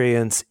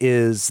experience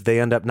is they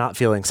end up not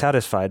feeling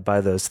satisfied by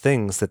those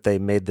things that they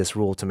made this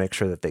rule to make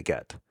sure that they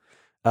get.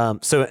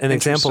 So an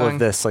example of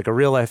this, like a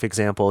real life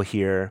example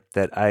here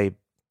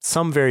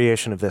some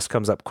variation of this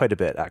comes up quite a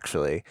bit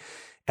actually.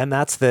 And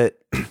that's that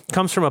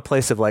comes from a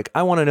place of like,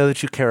 I want to know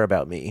that you care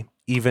about me,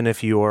 even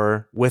if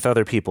you're with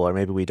other people, or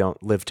maybe we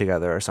don't live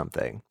together or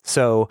something.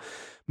 So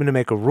I'm going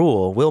to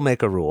we'll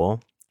make a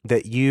rule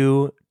that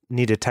you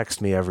need to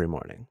text me every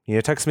morning. You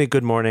know, text me,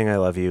 good morning, I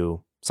love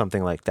you,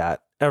 something like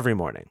that. Every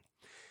morning.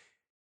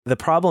 The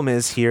problem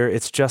is here,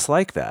 it's just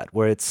like that,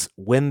 where it's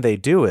when they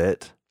do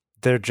it,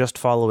 they're just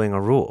following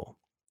a rule.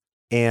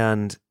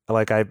 And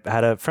like I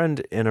had a friend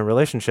in a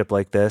relationship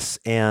like this,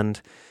 and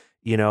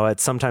I'd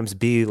sometimes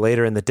be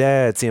later in the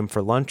day, I'd see him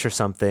for lunch or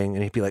something,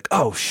 and he'd be like,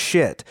 oh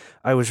shit,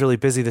 I was really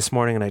busy this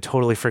morning and I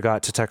totally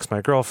forgot to text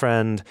my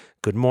girlfriend,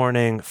 good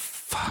morning,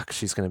 fuck,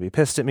 she's going to be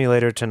pissed at me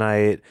later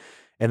tonight.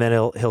 And then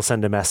he'll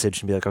send a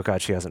message and be like, oh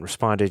God, she hasn't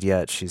responded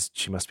yet,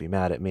 she must be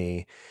mad at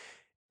me.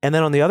 And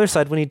then on the other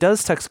side, when he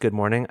does text good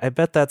morning, I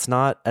bet that's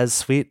not as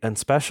sweet and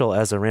special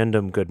as a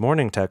random good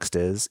morning text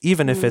is,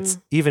 even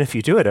if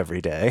you do it every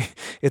day.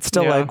 It's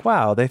still like,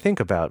 wow, they think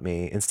about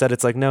me. Instead,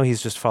 it's like, no,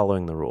 he's just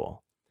following the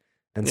rule.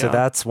 And so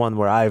that's one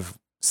where I've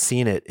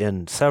seen it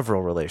in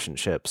several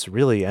relationships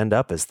really end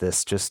up as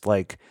this just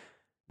like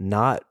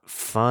not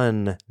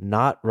fun,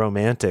 not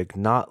romantic,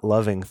 not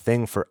loving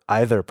thing for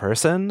either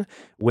person,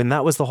 when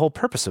that was the whole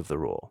purpose of the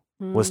rule,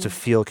 was to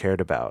feel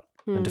cared about.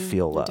 And to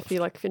feel loved.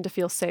 And to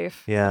feel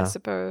safe, I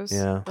suppose.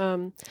 Yeah.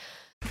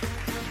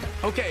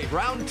 Okay,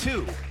 round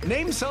 2.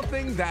 Name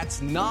something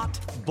that's not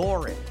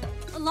boring.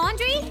 A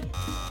laundry?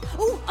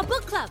 Ooh, a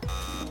book club.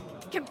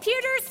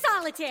 Computer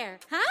solitaire,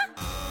 huh?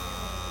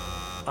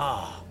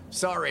 Ah,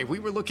 sorry, we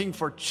were looking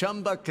for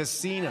Chumba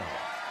Casino.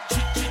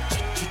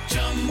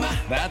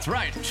 That's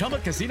right,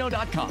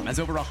 ChumbaCasino.com has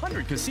over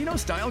 100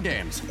 casino-style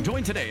games.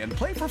 Join today and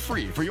play for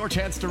free for your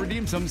chance to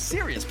redeem some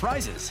serious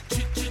prizes.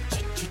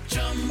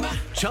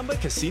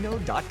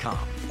 ChumbaCasino.com.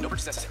 No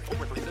purchase necessary. Void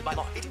where prohibited by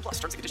law. 18 plus.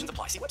 Terms and conditions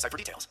apply. See website for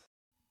details.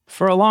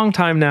 For a long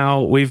time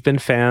now, we've been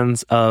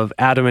fans of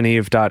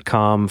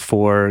AdamandEve.com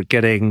for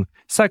getting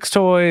sex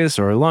toys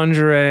or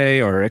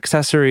lingerie or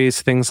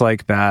accessories, things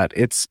like that.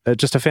 It's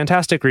just a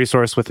fantastic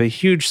resource with a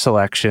huge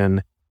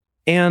selection.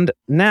 And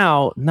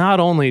now, not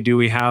only do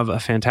we have a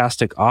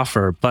fantastic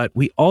offer, but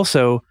we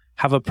also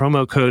have a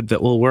promo code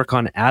that will work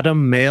on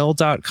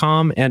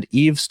AdamMail.com and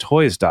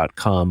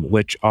EvesToys.com,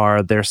 which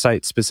are their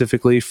sites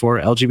specifically for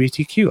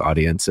LGBTQ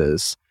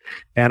audiences.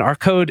 And our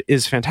code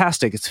is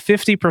fantastic. It's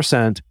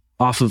 50%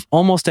 off of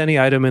almost any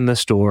item in the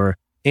store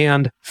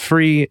and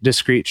free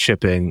discreet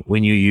shipping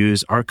when you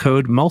use our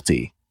code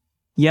MULTI.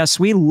 Yes,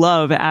 we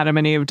love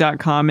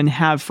AdamandEve.com and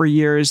have for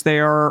years. They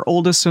are our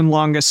oldest and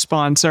longest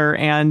sponsor,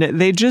 and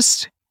they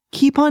just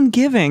keep on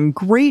giving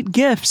great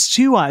gifts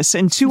to us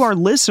and to our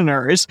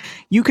listeners.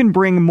 You can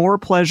bring more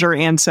pleasure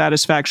and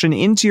satisfaction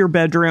into your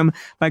bedroom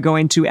by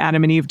going to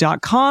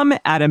AdamandEve.com,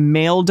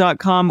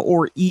 AdamMail.com,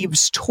 or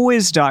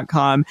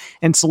EvesToys.com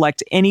and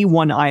select any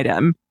one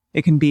item.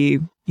 It can be,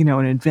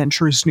 an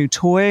adventurous new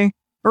toy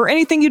or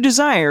anything you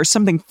desire,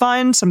 something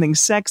fun, something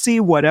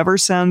sexy, whatever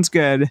sounds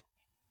good.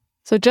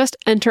 So just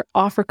enter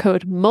offer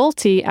code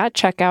MULTI at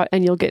checkout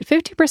and you'll get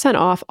 50%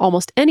 off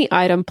almost any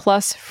item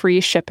plus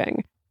free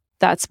shipping.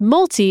 That's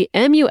MULTI,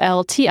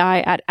 M-U-L-T-I,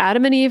 at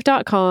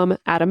AdamandEve.com,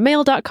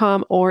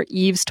 AdamMail.com, or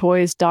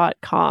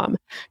EvesToys.com.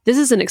 This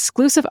is an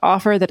exclusive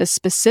offer that is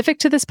specific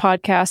to this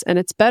podcast, and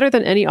it's better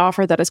than any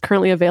offer that is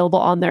currently available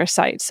on their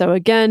site. So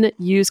again,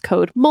 use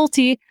code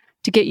MULTI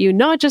to get you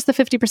not just the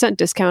 50%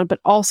 discount, but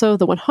also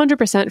the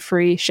 100%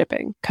 free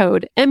shipping.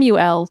 Code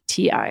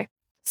MULTI.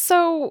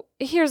 So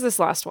here's this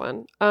last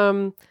one.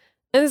 And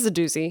this is a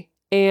doozy,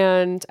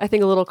 and I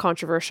think a little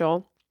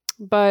controversial,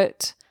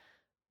 but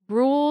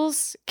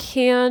rules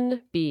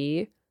can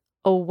be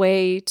a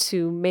way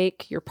to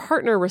make your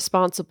partner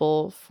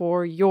responsible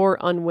for your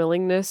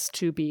unwillingness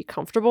to be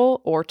comfortable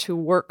or to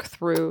work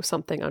through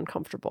something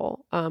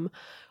uncomfortable.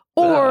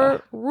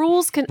 Or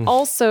rules can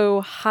also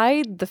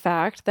hide the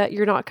fact that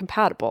you're not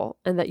compatible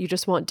and that you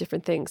just want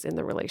different things in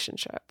the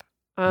relationship.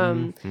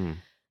 And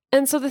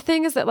so the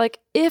thing is that,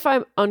 if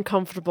I'm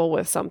uncomfortable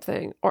with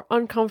something or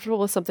uncomfortable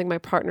with something my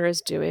partner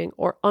is doing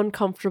or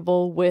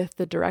uncomfortable with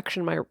the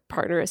direction my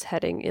partner is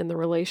heading in the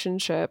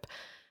relationship,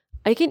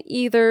 I can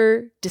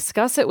either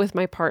discuss it with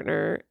my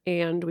partner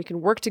and we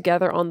can work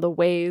together on the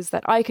ways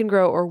that I can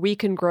grow or we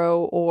can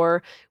grow,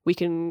 or we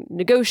can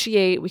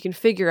negotiate, we can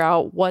figure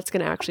out what's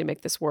going to actually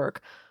make this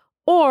work.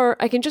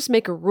 Or I can just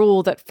make a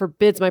rule that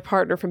forbids my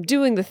partner from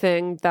doing the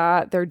thing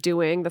that they're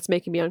doing that's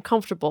making me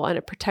uncomfortable, and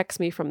it protects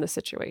me from the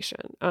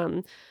situation.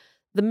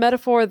 The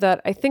metaphor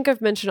that I think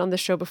I've mentioned on this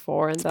show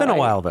before, and it's been a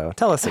while though.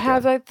 Tell us again.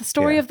 I have the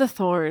story of the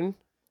thorn.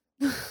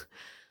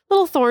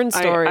 Little thorn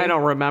story. I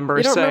don't remember.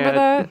 You don't Say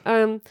remember it.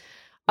 that?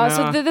 No.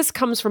 So this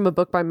comes from a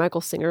book by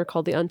Michael Singer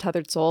called The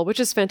Untethered Soul, which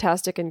is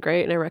fantastic and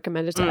great, and I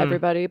recommend it to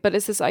everybody. But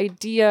it's this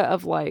idea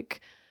of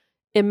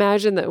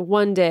imagine that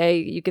one day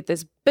you get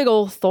this big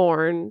old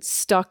thorn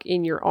stuck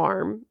in your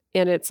arm,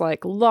 and it's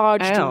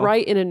lodged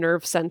right in a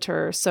nerve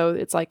center. So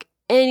it's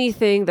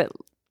anything that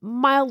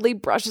mildly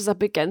brushes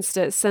up against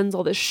it sends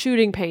all this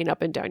shooting pain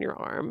up and down your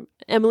arm.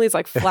 Emily's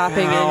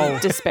flapping in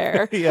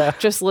despair,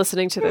 just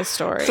listening to this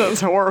story. Sounds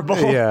horrible.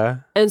 Yeah.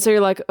 And so you're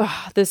like,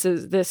 oh, this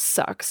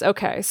sucks.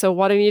 Okay, so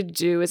what I need to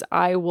do is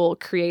I will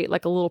create a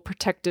little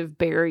protective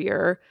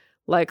barrier,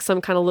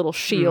 some kind of little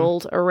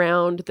shield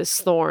around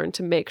this thorn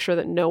to make sure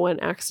that no one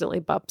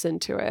accidentally bumps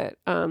into it.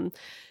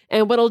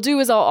 And what I'll do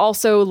is I'll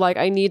also,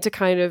 I need to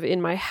kind of, in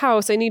my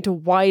house, I need to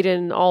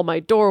widen all my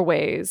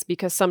doorways,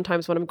 because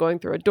sometimes when I'm going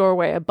through a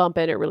doorway, I bump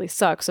in, it really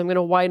sucks. So I'm going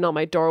to widen all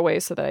my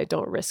doorways so that I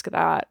don't risk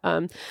that.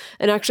 And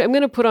actually, I'm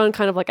going to put on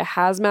kind of a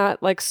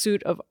hazmat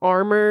suit of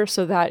armor,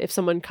 so that if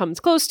someone comes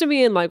close to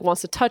me and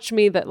wants to touch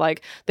me, that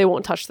they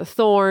won't touch the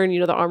thorn,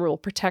 the armor will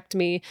protect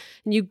me.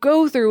 And you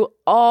go through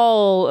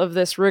all of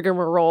this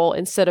rigmarole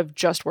instead of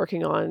just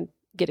working on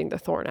getting the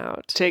thorn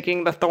out.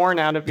 Taking the thorn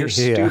out of your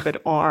stupid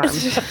arm.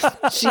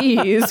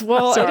 Jeez.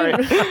 Well, Sorry.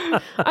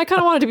 I kind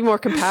of wanted to be more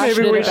compassionate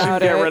Maybe we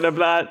about should get it. rid of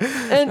that.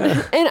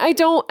 And I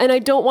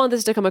don't want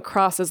this to come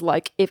across as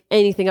if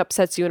anything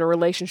upsets you in a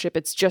relationship,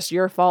 it's just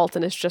your fault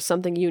and it's just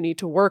something you need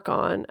to work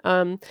on.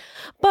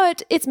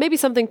 But it's maybe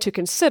something to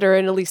consider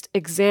and at least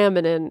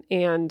examine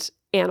and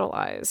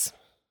analyze.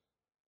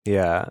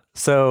 Yeah.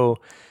 So,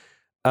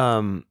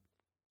 and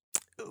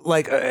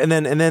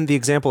then the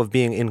example of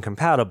being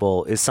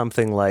incompatible is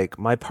something like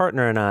my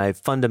partner and I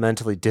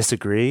fundamentally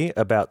disagree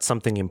about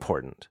something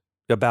important,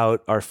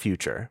 about our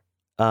future.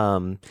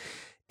 And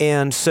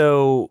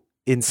so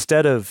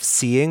instead of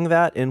seeing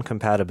that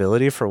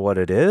incompatibility for what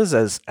it is,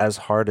 as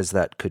hard as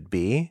that could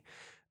be,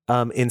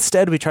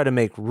 instead we try to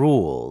make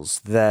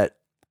rules that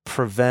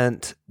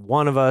prevent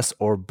one of us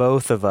or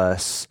both of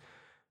us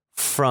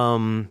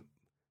from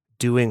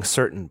doing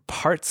certain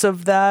parts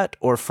of that,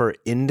 or for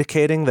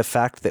indicating the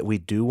fact that we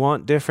do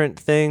want different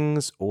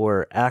things,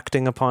 or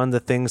acting upon the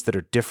things that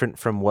are different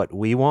from what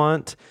we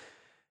want.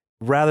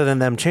 rather than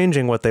them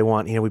changing what they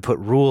want, we put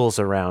rules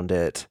around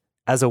it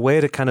as a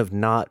way to kind of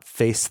not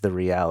face the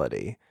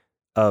reality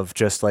of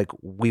just like,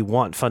 we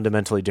want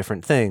fundamentally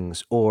different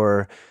things,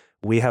 or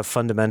we have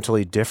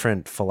fundamentally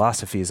different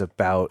philosophies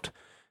about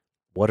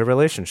what a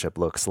relationship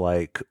looks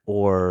like,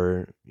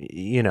 or,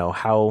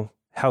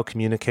 how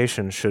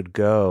communication should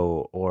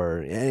go,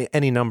 or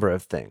any number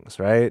of things,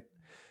 right?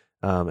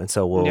 And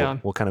so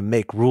we'll kind of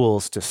make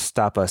rules to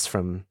stop us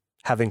from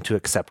having to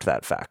accept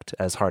that fact,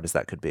 as hard as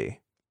that could be.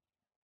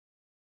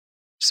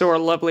 So our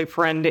lovely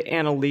friend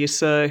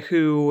Annalisa,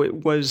 who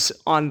was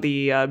on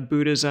the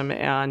Buddhism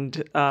and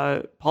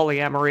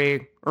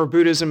polyamory, or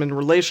Buddhism and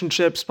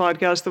relationships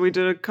podcast that we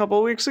did a couple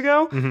of weeks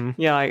ago.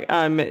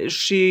 Mm-hmm.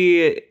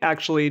 She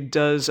actually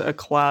does a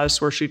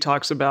class where she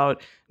talks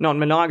about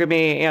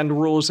non-monogamy and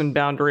rules and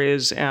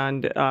boundaries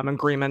and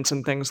agreements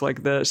and things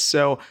like this.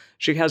 So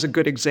she has a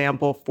good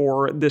example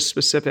for this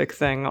specific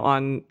thing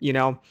on,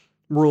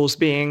 rules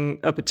being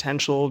a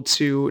potential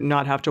to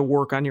not have to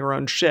work on your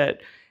own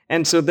shit.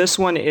 And so this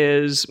one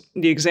is,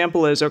 the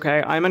example is,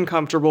 okay, I'm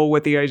uncomfortable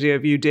with the idea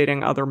of you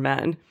dating other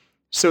men.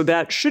 So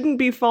that shouldn't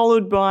be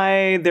followed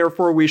by,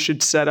 therefore we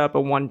should set up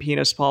a one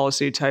penis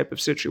policy type of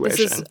situation.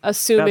 This is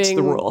assuming, that's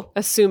the rule.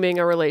 Assuming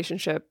a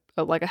relationship,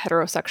 like a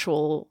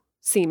heterosexual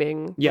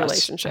seeming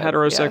relationship.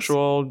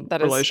 Heterosexual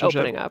that relationship. Is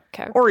opening up.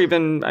 Okay. Or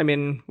even,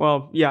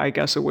 I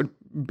guess it would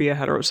be a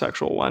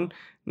heterosexual one.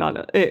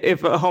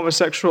 If a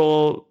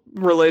homosexual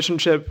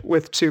relationship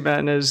with two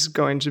men is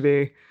going to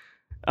be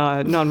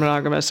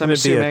non-monogamous, I'm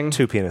assuming be a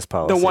two penis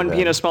policy. The one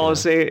penis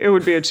policy, it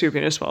would be a two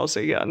penis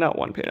policy. Yeah, not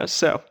one penis.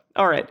 So,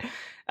 all right.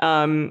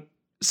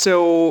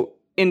 So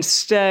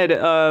instead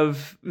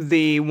of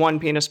the one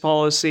penis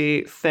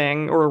policy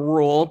thing or a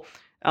rule,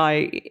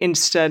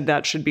 instead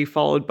that should be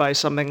followed by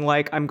something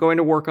like, I'm going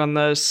to work on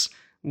this.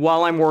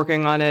 While I'm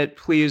working on it,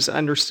 please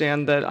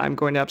understand that I'm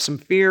going to have some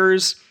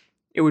fears.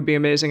 It would be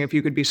amazing if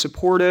you could be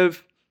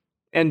supportive.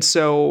 And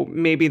so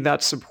maybe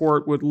that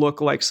support would look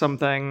like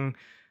something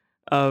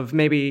of,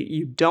 maybe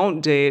you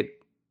don't date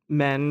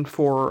men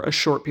for a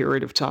short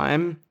period of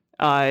time.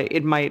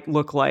 It might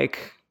look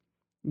like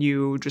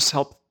you just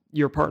help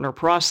your partner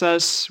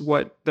process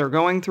what they're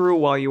going through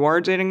while you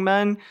are dating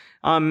men.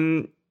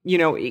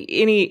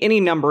 Any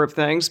number of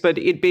things, but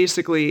it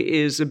basically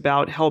is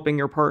about helping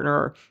your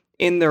partner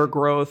in their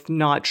growth,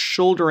 not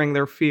shouldering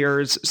their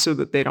fears so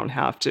that they don't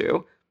have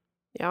to.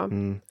 Yeah.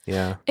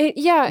 Yeah.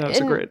 That's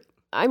great.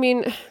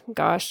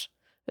 Gosh,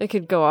 I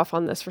could go off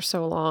on this for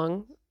so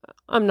long.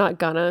 I'm not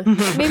gonna.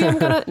 Maybe I'm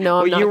gonna.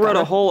 No, I'm not. You wrote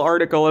a whole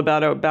article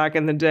about it back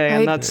in the day,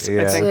 and that's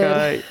I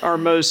think our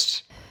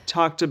most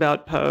talked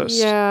about post.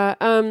 Yeah.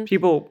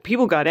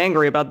 People got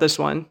angry about this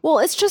one. Well,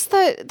 it's just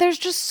that there's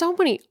just so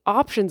many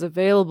options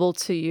available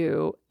to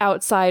you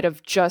outside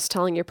of just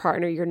telling your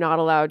partner you're not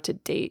allowed to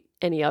date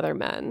any other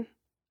men.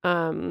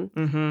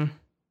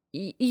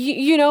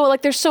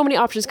 There's so many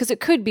options, because it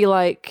could be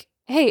like,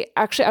 hey,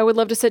 actually, I would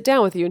love to sit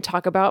down with you and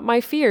talk about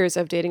my fears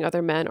of dating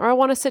other men. Or I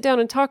want to sit down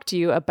and talk to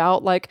you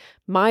about like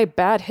my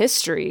bad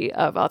history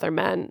of other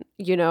men,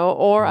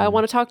 or I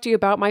want to talk to you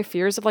about my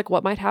fears of like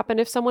what might happen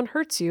if someone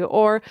hurts you.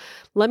 Or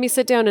let me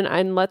sit down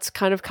and let's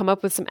kind of come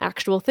up with some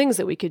actual things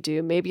that we could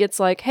do. Maybe it's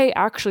like, hey,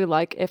 actually,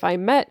 like if I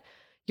met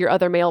your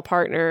other male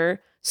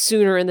partner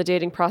sooner in the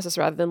dating process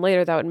rather than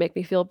later, that would make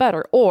me feel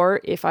better. Or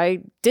if I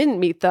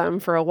didn't meet them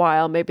for a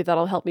while, maybe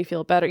that'll help me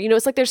feel better.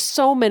 It's like there's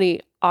so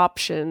many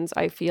options,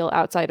 I feel,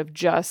 outside of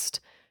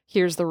just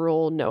here's the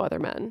rule, no other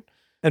men.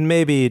 And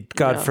maybe,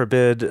 God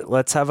forbid,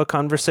 let's have a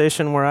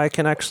conversation where I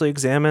can actually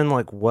examine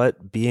like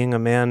what being a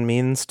man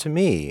means to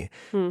me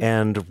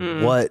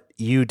and what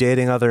you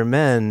dating other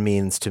men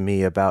means to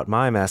me about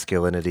my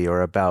masculinity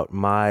or about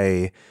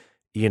my,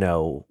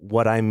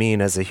 what I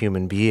mean as a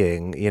human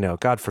being.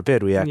 God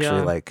forbid we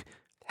actually like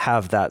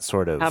have that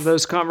sort of... Have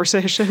those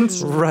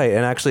conversations. Right.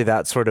 And actually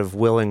that sort of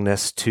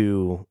willingness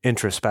to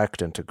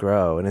introspect and to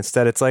grow. And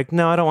instead it's like,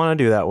 no, I don't want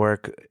to do that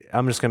work.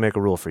 I'm just going to make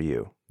a rule for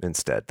you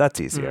instead.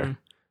 That's easier.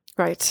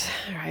 Right.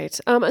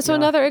 So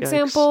another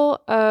example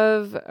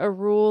of a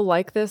rule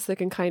like this that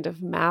can kind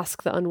of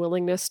mask the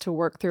unwillingness to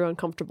work through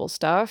uncomfortable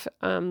stuff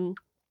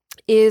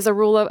is a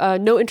rule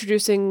of no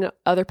introducing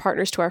other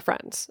partners to our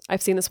friends.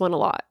 I've seen this one a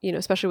lot,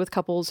 especially with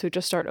couples who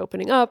just start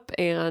opening up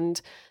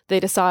and they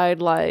decide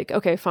like,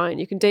 okay, fine,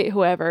 you can date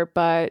whoever,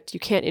 but you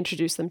can't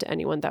introduce them to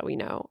anyone that we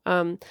know.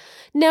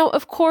 Now,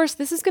 of course,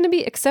 this is going to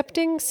be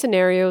accepting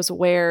scenarios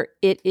where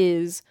it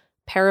is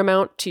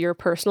paramount to your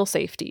personal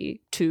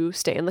safety to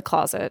stay in the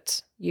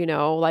closet,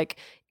 like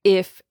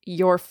if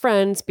your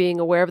friends being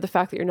aware of the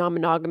fact that you're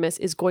non-monogamous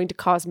is going to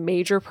cause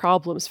major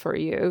problems for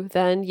you,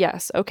 then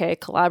yes, okay,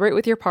 collaborate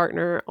with your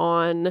partner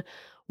on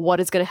what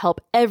is going to help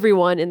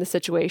everyone in the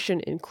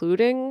situation,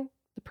 including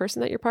the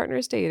person that your partner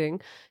is dating,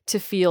 to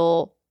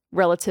feel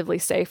relatively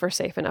safe or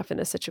safe enough in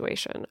this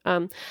situation.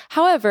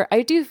 However,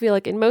 I do feel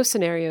like in most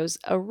scenarios,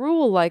 a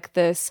rule like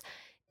this,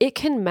 it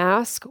can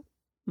mask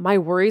my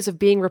worries of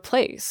being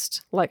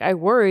replaced. Like I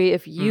worry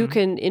if you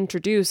can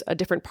introduce a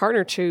different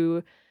partner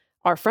to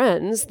our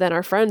friends, then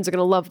our friends are going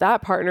to love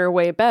that partner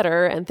way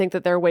better and think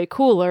that they're way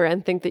cooler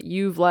and think that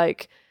you've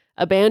like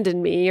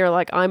abandoned me or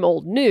like I'm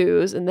old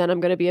news, and then I'm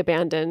going to be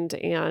abandoned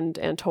and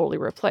totally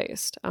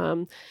replaced.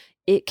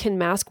 It can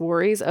mask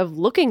worries of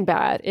looking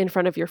bad in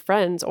front of your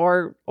friends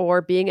or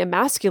being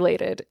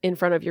emasculated in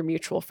front of your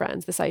mutual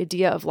friends. This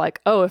idea of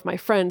like, oh, if my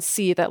friends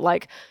see that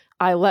like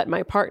I let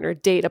my partner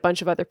date a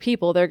bunch of other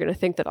people, they're going to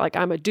think that like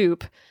I'm a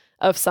dupe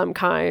of some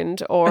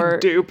kind or A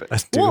dupe.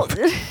 Well,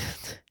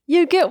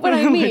 you get what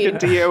I mean.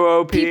 Like a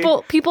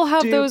DOOP. People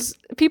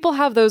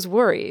have those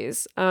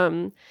worries.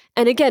 And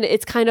again,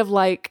 it's kind of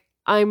like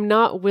I'm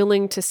not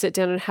willing to sit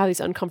down and have these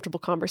uncomfortable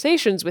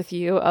conversations with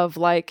you of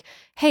like,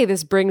 hey,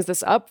 this brings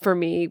this up for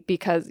me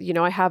because, you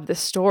know, I have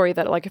this story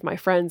that like if my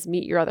friends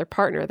meet your other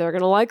partner, they're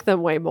going to like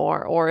them way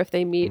more. Or if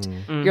they meet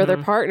your other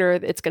partner,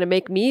 it's going to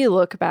make me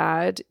look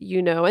bad,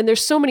 you know. And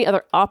there's so many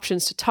other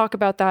options to talk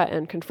about that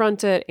and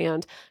confront it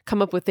and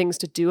come up with things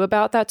to do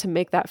about that to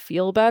make that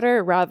feel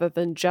better rather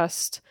than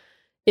just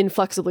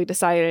inflexibly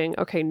deciding,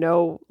 okay,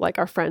 no, like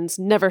our friends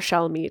never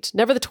shall meet,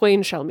 never the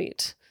twain shall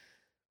meet.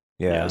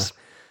 Yeah. Yes.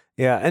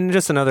 Yeah. And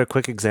just another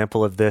quick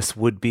example of this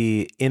would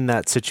be in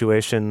that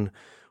situation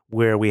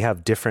where we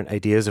have different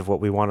ideas of what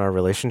we want our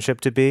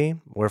relationship to be,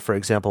 where, for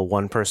example,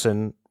 one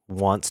person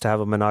wants to have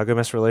a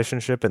monogamous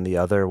relationship and the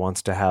other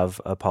wants to have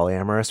a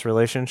polyamorous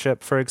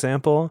relationship, for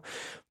example,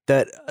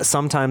 that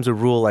sometimes a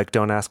rule like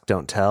don't ask,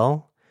 don't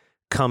tell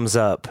comes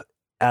up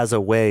as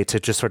a way to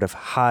just sort of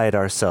hide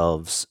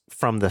ourselves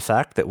from the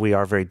fact that we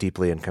are very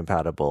deeply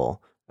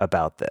incompatible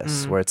about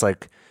this, where it's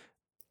like,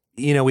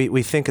 you know,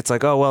 we think it's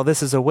like, oh, well,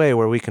 this is a way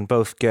where we can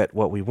both get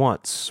what we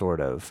want, sort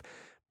of.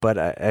 But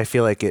I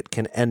feel like it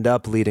can end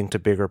up leading to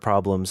bigger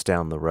problems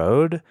down the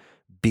road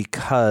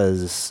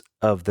because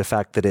of the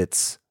fact that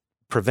it's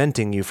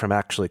preventing you from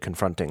actually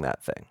confronting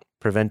that thing,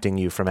 preventing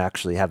you from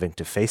actually having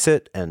to face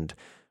it and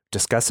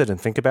discuss it and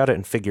think about it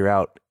and figure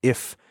out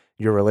if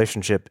your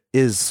relationship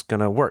is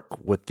going to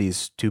work with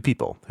these two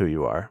people who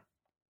you are.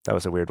 That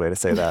was a weird way to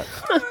say that.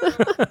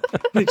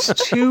 It's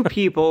two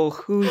people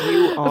who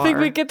you are. I think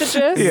we get the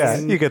gist. Yeah,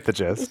 you get the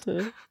gist.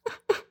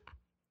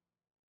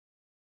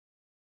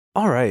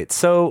 All right,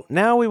 so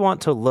now we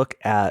want to look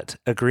at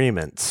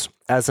agreements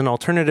as an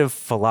alternative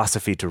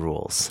philosophy to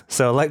rules.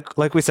 So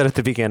like we said at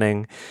the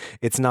beginning,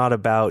 it's not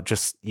about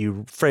just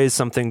you phrase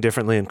something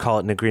differently and call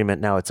it an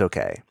agreement, now it's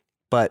okay,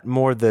 but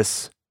more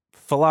this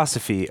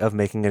philosophy of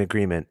making an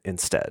agreement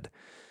instead.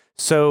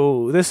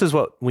 So this is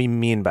what we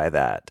mean by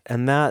that,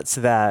 and that's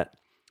that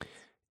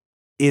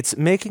it's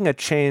making a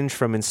change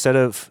from instead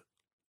of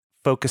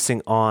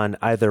focusing on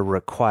either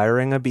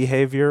requiring a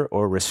behavior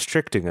or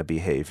restricting a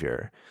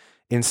behavior.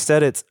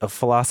 Instead, it's a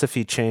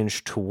philosophy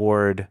change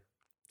toward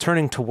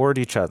turning toward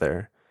each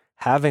other,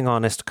 having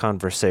honest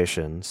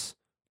conversations,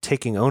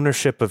 taking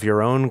ownership of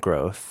your own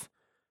growth,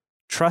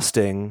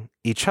 trusting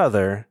each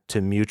other to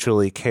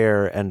mutually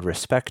care and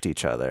respect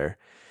each other,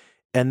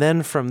 and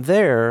then from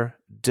there,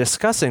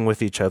 discussing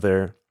with each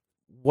other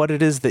what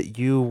it is that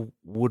you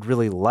would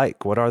really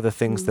like. What are the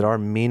things that are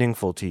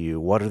meaningful to you?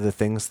 What are the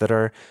things that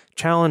are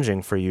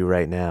challenging for you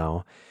right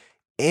now?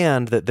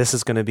 And that this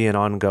is going to be an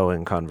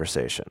ongoing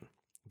conversation.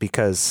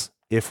 Because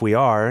if we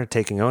are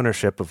taking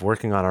ownership of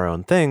working on our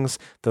own things,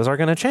 those are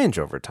going to change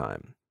over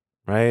time,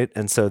 right?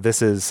 And so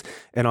this is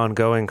an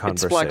ongoing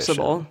conversation. It's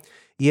flexible.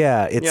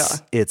 Yeah,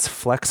 it's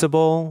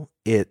flexible.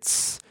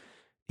 It's,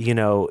 you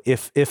know,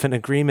 if an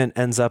agreement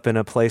ends up in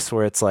a place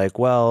where it's like,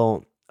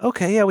 well,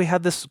 okay, yeah, we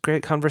had this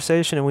great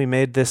conversation and we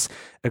made this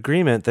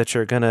agreement that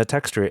you're going to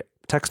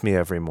text me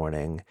every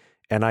morning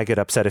and I get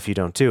upset if you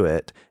don't do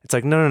it. It's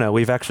like, no,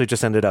 we've actually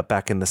just ended up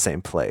back in the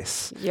same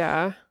place.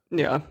 Yeah.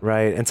 Yeah.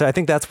 Right. And so I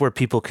think that's where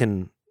people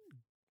can,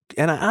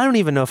 and I don't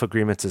even know if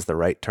agreements is the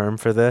right term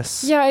for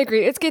this. Yeah, I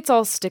agree. It gets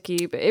all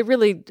sticky, but it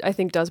really, I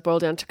think, does boil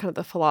down to kind of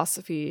the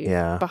philosophy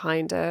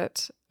behind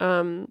it.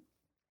 The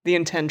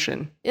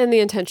intention. And the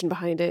intention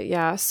behind it,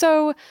 yeah.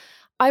 So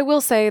I will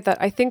say that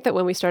I think that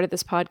when we started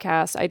this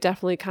podcast, I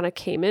definitely kind of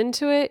came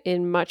into it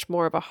in much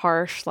more of a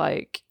harsh,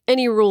 like,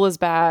 any rule is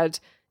bad,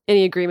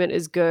 any agreement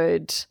is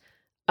good,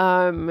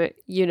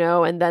 you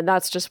know, and then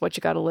that's just what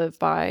you got to live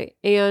by.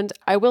 And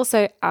I will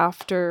say,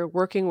 after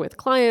working with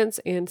clients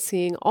and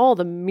seeing all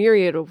the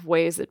myriad of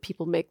ways that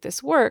people make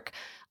this work,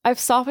 I've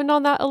softened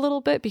on that a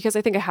little bit because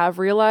I think I have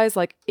realized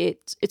like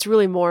it's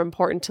really more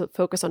important to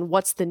focus on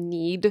what's the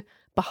need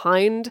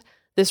behind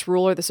this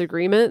rule or this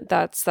agreement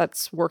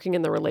that's working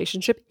in the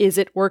relationship. Is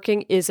it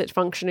working? Is it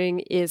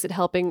functioning? Is it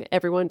helping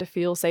everyone to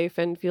feel safe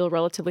and feel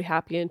relatively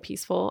happy and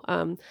peaceful?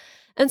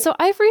 And so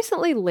I've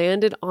recently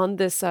landed on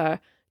this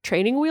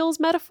training wheels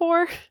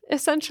metaphor,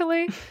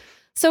 essentially.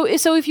 So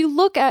if you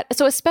look at,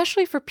 so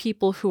especially for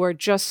people who are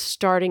just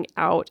starting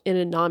out in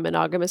a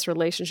non-monogamous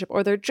relationship,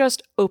 or they're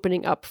just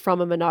opening up from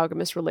a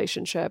monogamous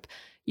relationship,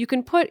 you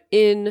can put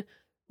in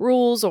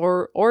rules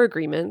or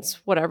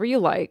agreements, whatever you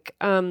like.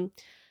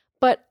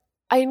 But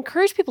I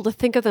encourage people to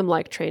think of them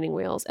like training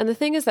wheels. And the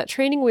thing is that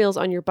training wheels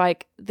on your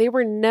bike, they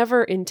were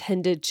never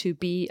intended to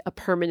be a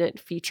permanent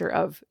feature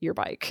of your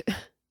bike.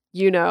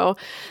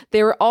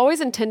 They were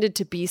always intended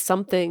to be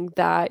something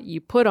that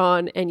you put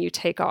on and you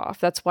take off.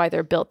 That's why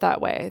they're built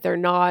that way. They're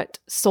not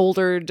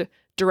soldered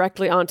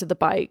directly onto the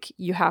bike.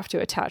 You have to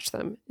attach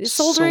them. Is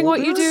soldering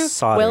what you do?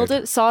 Soldered.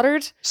 Welded?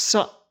 Soldered?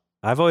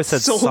 I've always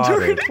said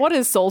soldered. What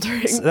is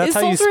soldering? That's Is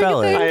how you soldering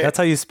spell a it. thing? That's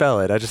how you spell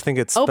it. I just think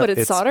it's but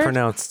it's soldered?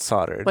 pronounced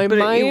soldered. My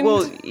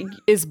mind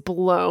is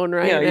blown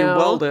right now. Yeah, you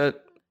weld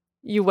it.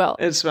 You weld.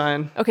 It's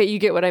fine. Okay, you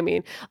get what I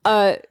mean.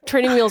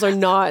 Training wheels are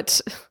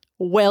not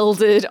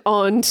welded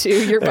onto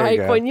your There you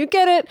bike go. when you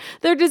get it.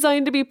 They're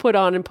designed to be put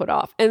on and put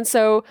off. And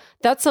so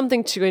that's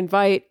something to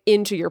invite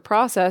into your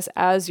process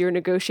as you're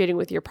negotiating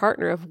with your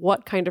partner of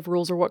what kind of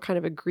rules or what kind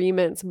of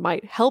agreements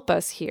might help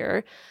us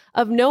here,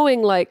 of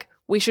knowing like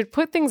we should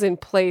put things in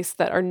place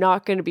that are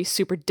not going to be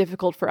super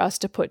difficult for us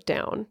to put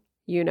down.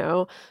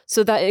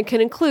 So that it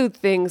can include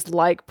things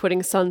like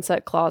putting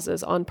sunset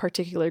clauses on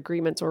particular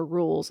agreements or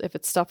rules if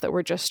it's stuff that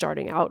we're just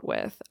starting out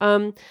with.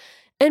 And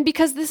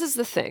because this is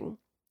the thing,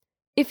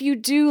 if you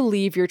do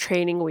leave your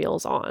training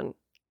wheels on,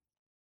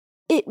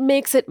 it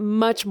makes it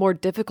much more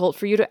difficult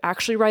for you to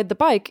actually ride the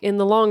bike in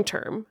the long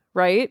term,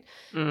 right?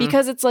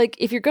 Because it's like,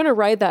 if you're going to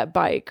ride that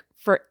bike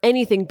for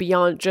anything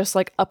beyond just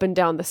like up and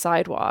down the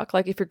sidewalk,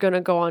 like if you're going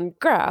to go on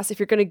grass, if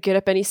you're going to get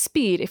up any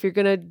speed, if you're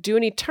going to do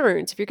any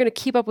turns, if you're going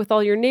to keep up with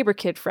all your neighbor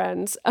kid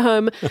friends,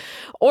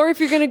 or if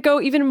you're going to go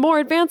even more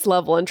advanced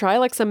level and try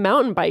like some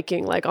mountain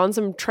biking, like on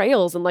some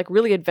trails and like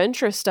really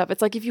adventurous stuff.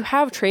 It's like if you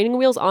have training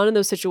wheels on in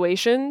those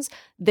situations,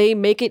 they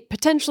make it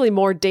potentially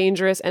more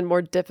dangerous and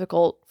more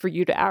difficult for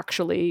you to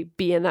actually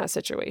be in that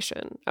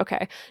situation.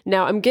 Okay.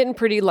 Now I'm getting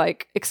pretty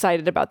like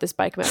excited about this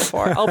bike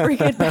metaphor. I'll bring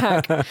it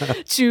back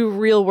to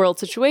real world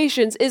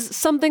situations. Is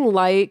something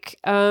like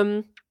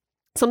no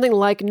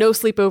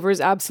sleepovers.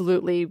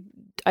 Absolutely.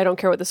 I don't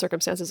care what the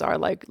circumstances are.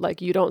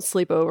 Like you don't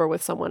sleep over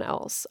with someone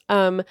else.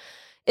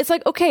 It's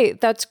like, okay,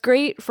 that's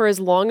great for as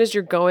long as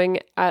you're going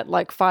at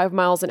like 5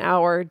 miles an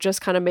hour,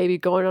 just kind of maybe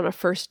going on a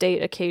first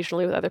date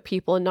occasionally with other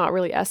people and not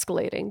really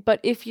escalating. But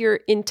if you're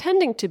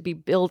intending to be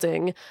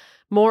building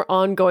more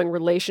ongoing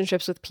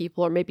relationships with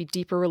people, or maybe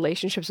deeper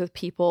relationships with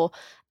people,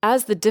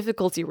 as the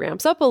difficulty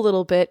ramps up a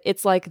little bit,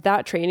 it's like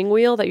that training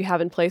wheel that you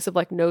have in place of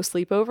like no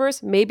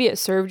sleepovers. Maybe it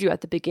served you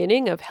at the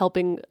beginning of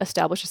helping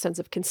establish a sense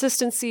of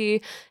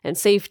consistency and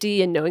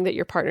safety and knowing that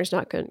your partner's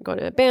not going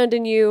to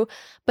abandon you.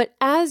 But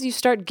as you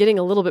start getting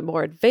a little bit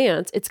more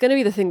advanced, it's going to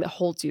be the thing that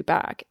holds you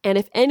back. And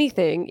if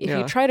anything, if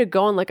you try to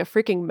go on like a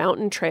freaking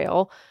mountain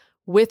trail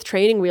with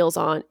training wheels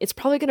on, it's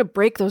probably going to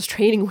break those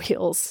training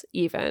wheels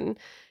even.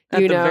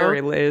 At the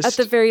very least.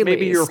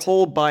 Maybe your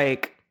whole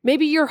bike.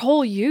 Maybe your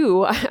whole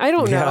you. I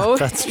don't know.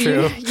 That's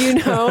true.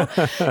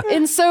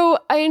 And so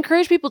I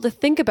encourage people to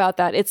think about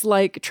that. It's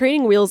like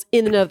training wheels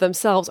in and of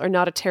themselves are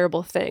not a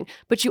terrible thing,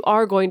 but you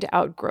are going to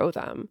outgrow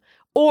them.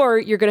 Or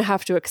you're going to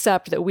have to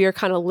accept that we are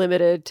kind of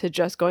limited to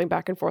just going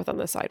back and forth on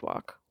the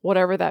sidewalk,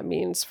 whatever that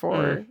means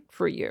for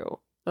you.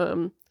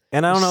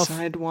 And I don't know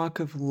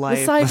sidewalk of life.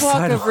 The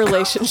sidewalk of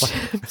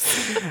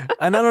relationships.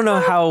 And I don't know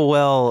how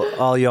well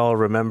all y'all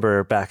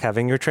remember back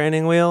having your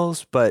training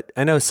wheels, but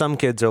I know some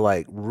kids are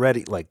like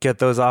ready, like get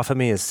those off of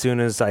me as soon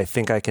as I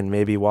think I can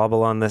maybe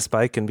wobble on this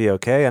bike and be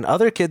okay. And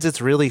other kids,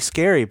 it's really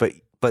scary,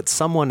 but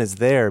someone is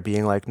there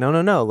being like,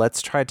 no,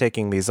 let's try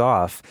taking these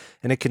off.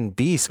 And it can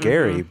be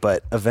scary,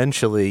 but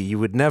eventually you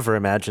would never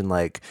imagine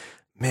like,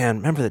 man,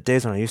 remember the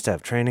days when I used to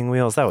have training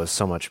wheels? That was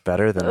so much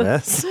better than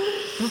this.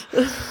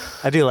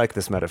 I do like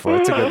this metaphor.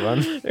 It's a good one.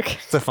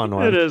 It's a fun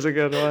one. It is a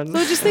good one. So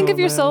just think of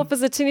yourself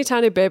as a teeny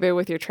tiny baby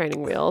with your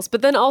training wheels.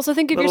 But then also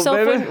think of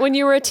yourself when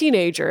you were a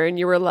teenager and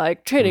you were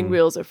like, training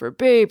wheels are for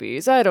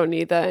babies. I don't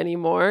need that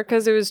anymore,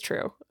 because it was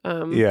true.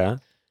 Yeah.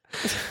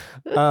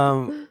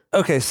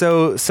 Okay,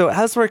 so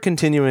as we're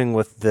continuing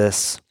with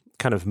this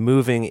kind of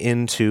moving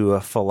into a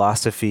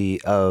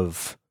philosophy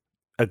of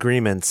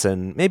agreements,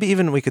 and maybe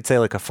even we could say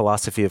like a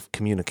philosophy of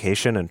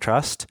communication and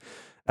trust,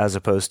 as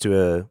opposed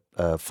to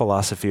a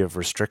philosophy of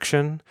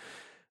restriction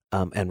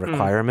and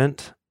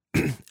requirement,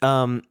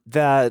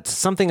 that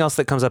something else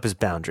that comes up is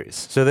boundaries.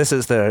 So this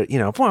is the,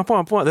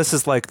 this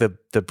is like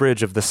the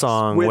bridge of the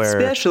song with where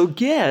special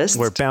guests,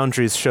 where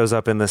boundaries shows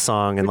up in the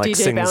song and like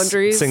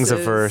DJ sings a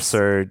verse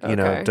or,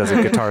 does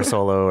a guitar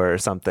solo or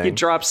something. He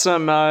drops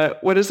some,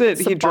 what is it?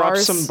 He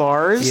drops some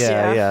bars.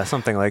 Yeah,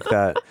 something like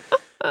that.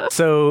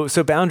 So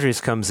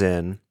boundaries comes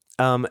in.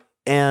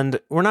 And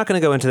we're not going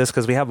to go into this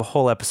because we have a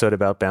whole episode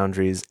about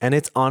boundaries, and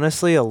it's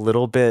honestly a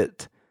little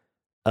bit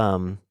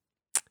of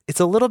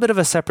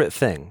a separate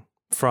thing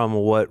from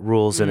what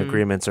rules and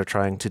agreements are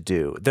trying to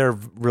do. They're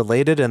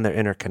related and they're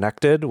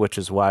interconnected, which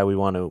is why we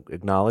want to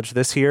acknowledge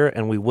this here.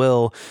 And we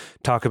will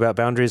talk about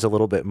boundaries a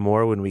little bit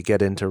more when we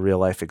get into real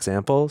life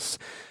examples.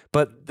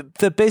 But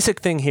the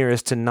basic thing here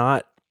is to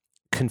not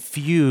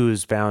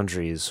confuse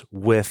boundaries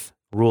with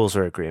rules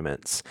or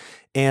agreements.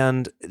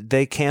 And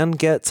they can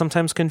get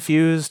sometimes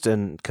confused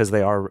and because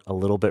they are a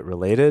little bit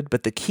related.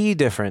 But the key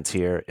difference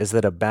here is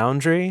that a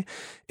boundary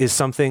is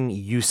something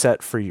you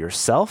set for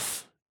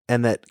yourself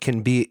and that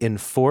can be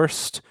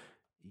enforced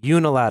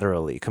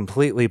unilaterally,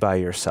 completely by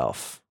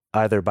yourself.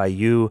 either by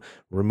you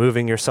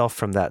removing yourself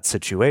from that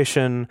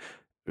situation,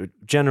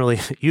 generally,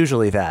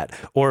 usually that,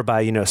 or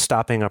by,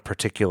 stopping a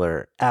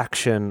particular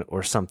action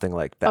or something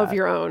like that. Of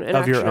your own. An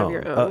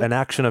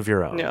action of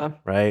your own. Yeah.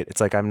 Right?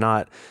 It's like, I'm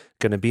not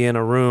going to be in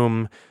a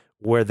room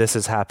where this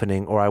is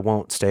happening, or I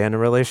won't stay in a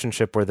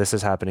relationship where this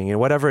is happening.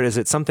 Whatever it is,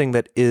 it's something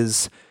that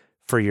is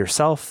for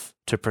yourself,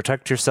 to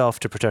protect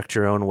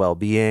your own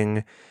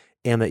well-being,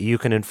 and that you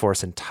can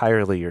enforce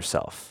entirely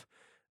yourself.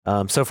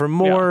 So for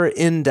more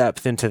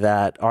in-depth into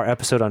that, our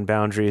episode on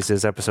boundaries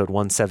is episode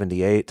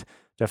 178.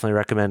 Definitely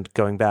recommend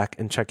going back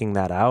and checking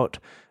that out.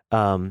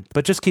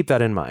 But just keep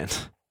that in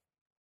mind.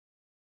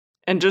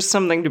 And just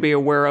something to be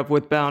aware of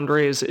with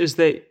boundaries is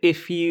that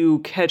if you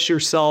catch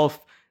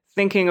yourself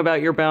thinking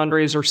about your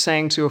boundaries or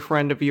saying to a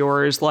friend of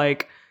yours,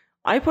 like,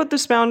 I put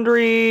this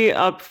boundary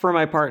up for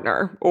my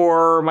partner,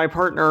 or my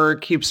partner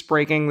keeps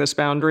breaking this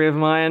boundary of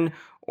mine,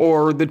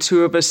 or the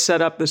two of us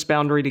set up this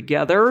boundary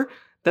together,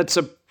 that's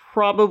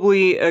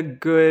probably a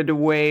good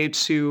way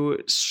to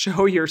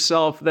show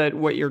yourself that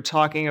what you're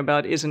talking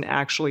about isn't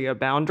actually a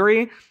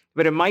boundary,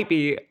 but it might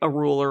be a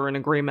rule or an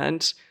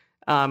agreement,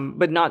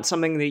 but not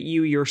something that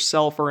you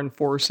yourself are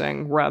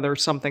enforcing, rather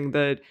something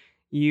that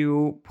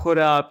you put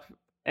up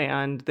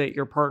and that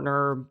your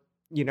partner,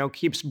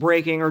 keeps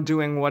breaking or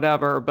doing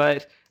whatever.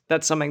 But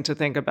that's something to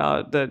think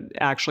about, that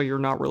actually you're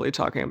not really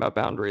talking about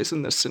boundaries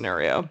in this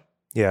scenario.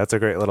 Yeah, it's a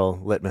great little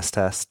litmus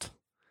test.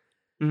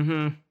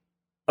 Mm-hmm.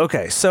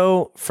 Okay,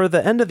 so for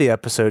the end of the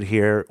episode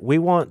here, we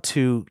want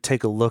to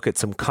take a look at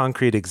some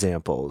concrete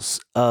examples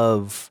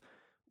of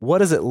what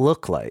does it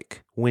look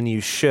like when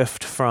you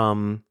shift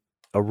from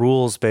a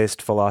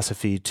rules-based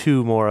philosophy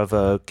to more of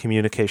a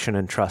communication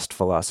and trust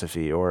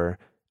philosophy, or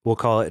we'll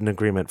call it an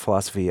agreement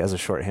philosophy as a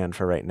shorthand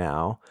for right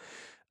now.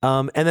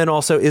 And then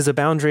also, is a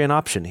boundary an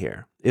option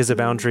here? Is a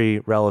boundary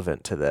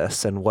relevant to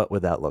this? And what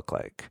would that look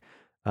like?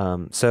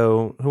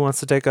 So who wants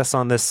to take us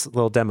on this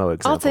little demo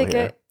example? I'll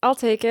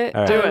take it.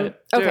 All right. Do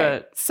it. Do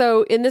it.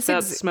 So in this,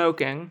 That's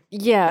smoking.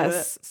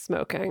 Yes,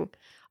 smoking.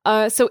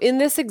 So in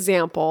this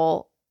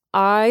example,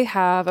 I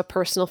have a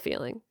personal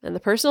feeling, and the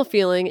personal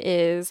feeling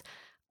is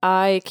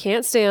I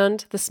can't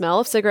stand the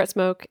smell of cigarette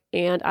smoke,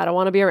 and I don't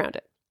want to be around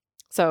it.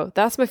 So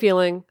that's my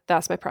feeling.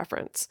 That's my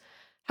preference.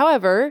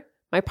 However,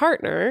 my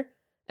partner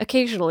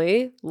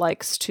occasionally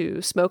likes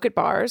to smoke at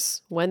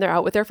bars when they're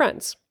out with their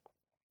friends.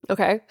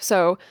 Okay,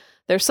 so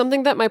there's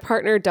something that my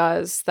partner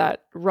does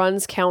that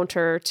runs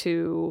counter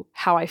to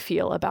how I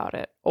feel about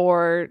it,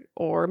 or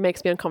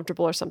makes me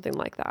uncomfortable or something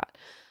like that.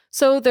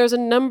 So there's a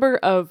number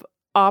of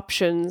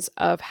options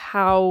of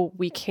how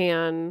we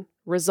can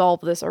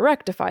resolve this or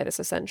rectify this,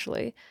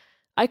 essentially.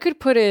 I could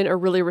put in a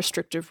really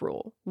restrictive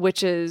rule,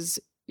 which is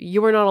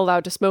you are not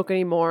allowed to smoke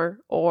anymore,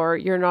 or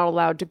you're not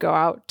allowed to go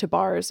out to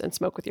bars and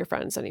smoke with your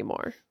friends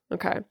anymore.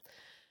 Okay.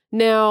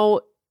 Now,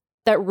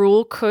 that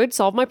rule could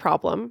solve my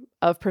problem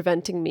of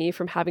preventing me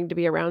from having to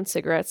be around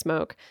cigarette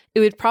smoke.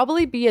 It would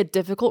probably be a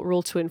difficult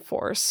rule to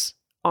enforce,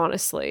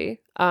 honestly,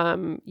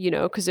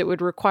 because it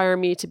would require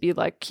me to be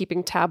like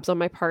keeping tabs on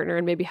my partner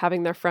and maybe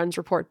having their friends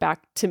report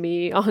back to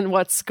me on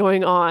what's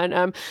going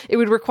on. It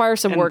would require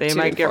some work to enforce.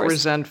 They might get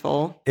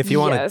resentful. If you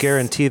want to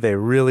guarantee they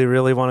really,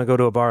 really want to go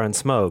to a bar and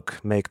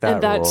smoke, make that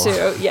and that rule.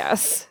 too,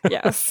 yes.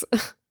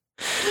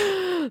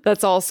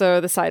 That's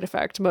also the side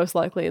effect, most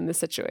likely in this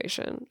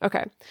situation.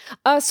 Okay.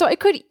 So I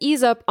could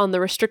ease up on the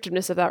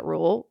restrictiveness of that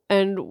rule,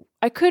 and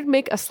I could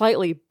make a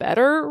slightly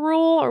better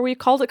rule, or we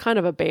called it kind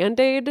of a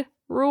Band-Aid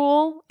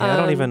rule. Yeah, I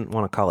don't even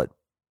want to call it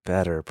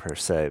better per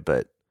se,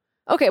 but...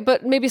 Okay,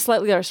 but maybe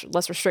slightly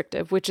less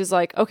restrictive, which is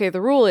like, okay,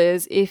 the rule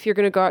is if you're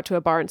going to go out to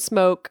a bar and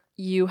smoke,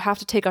 you have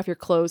to take off your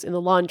clothes in the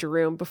laundry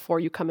room before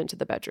you come into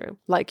the bedroom.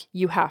 Like,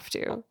 you have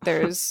to.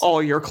 There's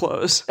all your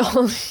clothes.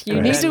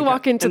 You need to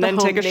walk into the home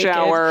and then take a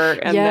shower,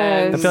 and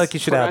then I feel like you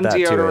should add that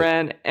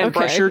deodorant to it. and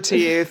brush your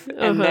teeth,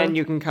 and then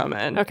you can come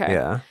in. Okay.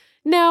 Yeah.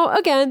 Now,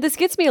 again, this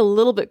gets me a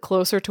little bit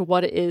closer to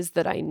what it is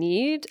that I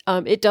need.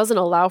 It doesn't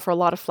allow for a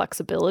lot of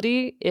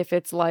flexibility if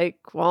it's like,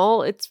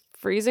 well, it's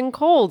freezing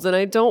cold and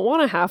I don't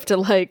want to have to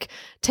like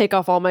take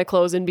off all my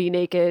clothes and be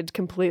naked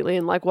completely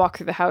and like walk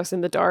through the house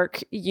in the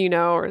dark,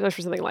 or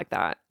something like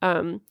that.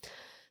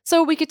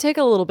 So we could take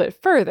it a little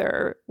bit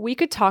further. We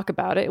could talk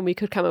about it and we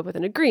could come up with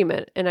an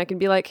agreement, and I can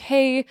be like,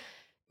 hey,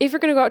 if you're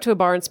going to go out to a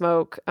bar and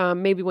smoke,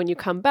 maybe when you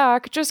come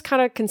back, just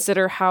kind of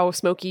consider how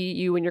smoky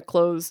you and your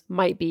clothes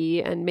might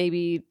be, and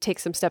maybe take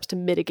some steps to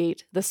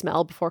mitigate the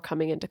smell before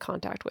coming into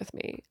contact with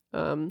me.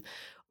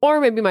 Or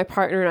maybe my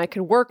partner and I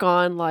can work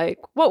on like,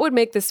 what would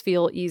make this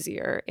feel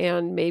easier?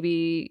 And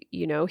maybe,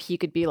 he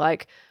could be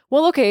like,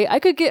 well, okay, I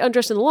could get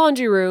undressed in the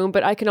laundry room,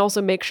 but I can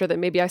also make sure that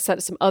maybe I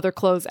set some other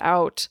clothes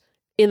out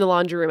in the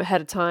laundry room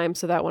ahead of time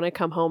so that when I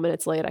come home and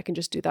it's late, I can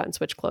just do that and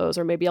switch clothes.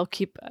 Or maybe I'll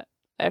keep an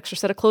extra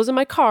set of clothes in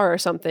my car or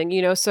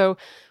something, so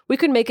we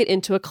could make it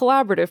into a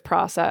collaborative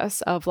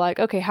process of like,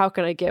 okay, how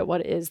can I get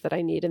what it is that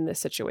I need in this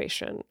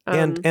situation?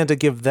 And to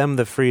give them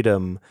the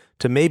freedom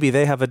to maybe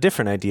they have a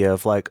different idea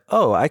of like,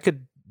 oh, I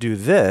could do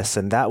this,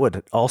 and that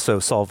would also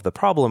solve the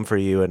problem for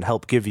you and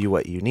help give you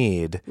what you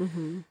need.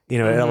 It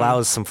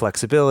allows some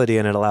flexibility,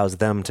 and it allows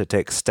them to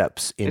take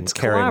steps in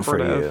caring for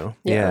you.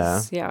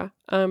 Yes, yeah.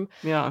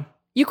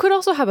 You could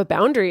also have a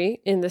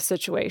boundary in this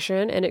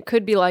situation, and it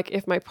could be like,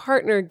 if my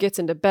partner gets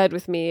into bed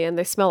with me and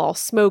they smell all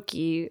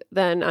smoky,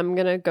 then I'm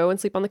going to go and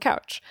sleep on the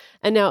couch.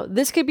 And now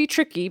this could be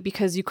tricky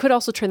because you could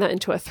also turn that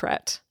into a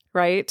threat,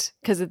 right?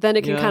 Because then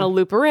it can kind of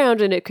loop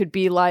around, and it could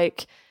be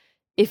like,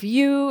 if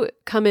you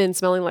come in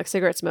smelling like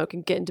cigarette smoke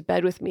and get into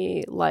bed with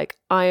me, like,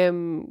 I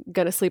am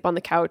going to sleep on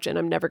the couch and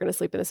I'm never going to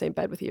sleep in the same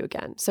bed with you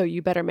again. So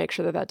you better make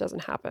sure that that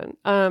doesn't happen.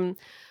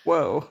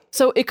 Whoa.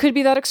 So it could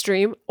be that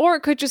extreme, or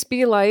it could just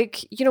be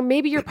like,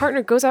 maybe your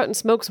partner goes out and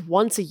smokes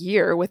once a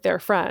year with their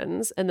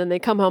friends, and then they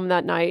come home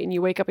that night and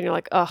you wake up and you're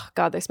like, oh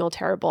God, they smell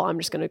terrible. I'm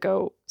just going to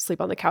go sleep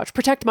on the couch,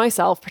 protect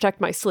myself, protect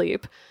my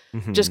sleep,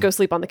 just go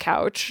sleep on the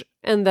couch.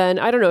 And then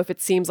I don't know if it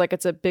seems like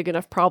it's a big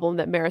enough problem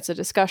that merits a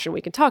discussion.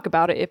 We can talk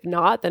about it. If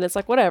not, then it's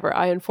like, whatever.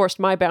 I enforced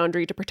my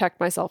boundary to protect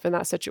myself in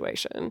that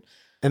situation.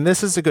 And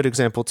this is a good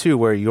example too,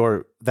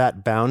 where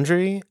that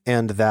boundary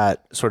and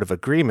that sort of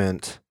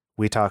agreement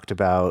we talked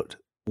about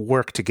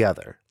work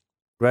together,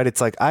 right?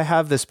 It's like, I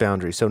have this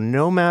boundary, so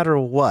no matter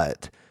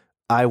what,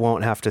 I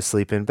won't have to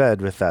sleep in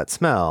bed with that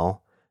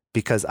smell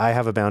because I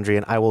have a boundary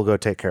and I will go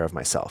take care of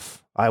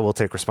myself. I will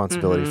take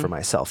responsibility for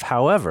myself.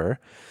 However,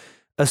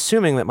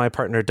 assuming that my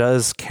partner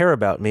does care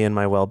about me and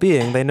my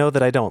well-being, they know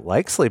that I don't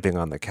like sleeping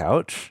on the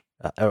couch.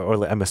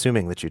 Or I'm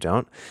assuming that you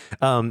don't.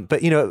 But,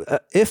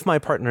 if my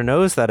partner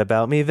knows that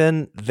about me,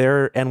 then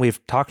and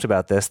we've talked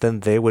about this,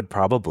 then they would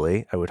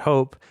probably, I would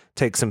hope,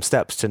 take some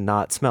steps to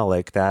not smell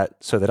like that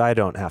so that I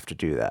don't have to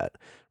do that.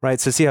 Right.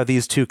 So see how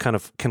these two kind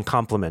of can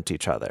complement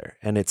each other.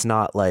 And it's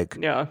not like,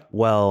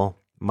 well,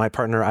 my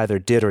partner either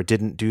did or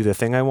didn't do the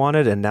thing I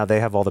wanted, and now they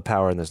have all the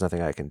power and there's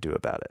nothing I can do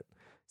about it.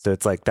 So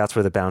it's like, that's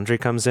where the boundary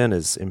comes in,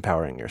 is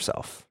empowering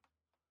yourself.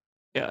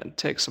 Yeah.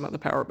 Take some of the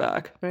power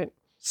back. Right.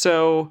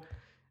 So,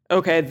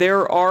 okay,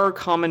 there are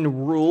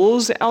common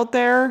rules out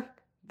there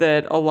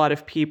that a lot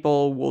of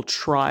people will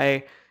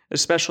try,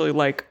 especially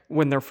like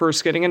when they're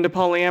first getting into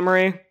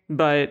polyamory.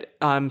 But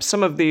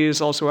some of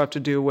these also have to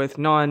do with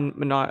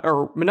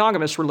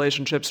monogamous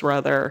relationships,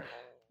 rather.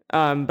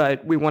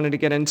 But we wanted to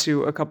get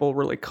into a couple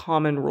really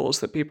common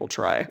rules that people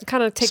try.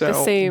 Kind of take the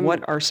same.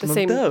 What are some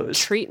of those?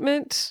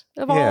 Treatment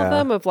of all of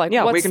them? Of like,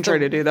 we can try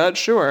to do that.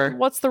 Sure.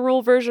 What's the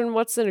rule version?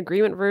 What's an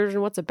agreement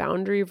version? What's a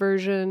boundary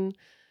version?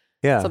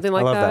 Yeah, something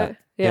like I love that.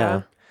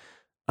 Yeah.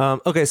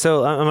 Okay,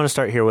 so I'm going to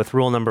start here with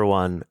rule number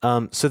 1.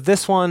 So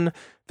this one,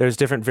 there's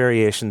different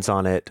variations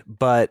on it,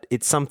 but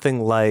it's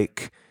something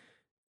like,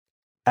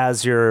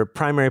 as your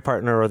primary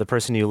partner or the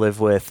person you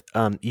live with,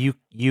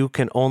 you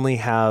can only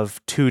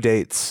have 2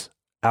 dates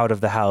out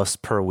of the house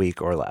per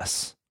week or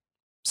less.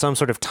 Some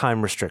sort of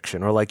time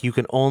restriction, or like, you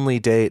can only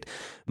date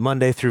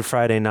Monday through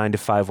Friday 9 to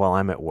 5 while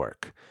I'm at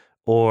work,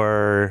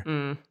 or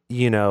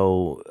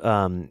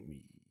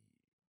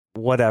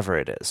whatever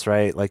it is,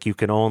 right? Like, you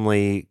can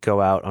only go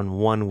out on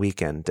one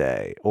weekend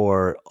day,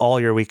 or all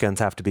your weekends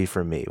have to be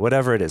for me,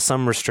 whatever it is,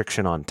 some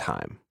restriction on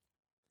time.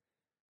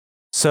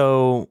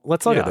 So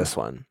let's look at this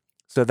one.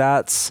 So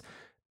that's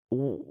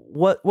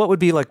what would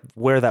be like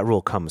where that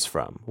rule comes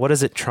from. What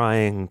is it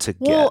trying to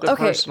get? The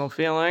personal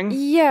feeling.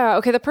 Yeah.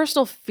 Okay. The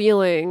personal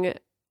feeling,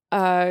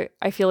 I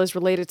feel, is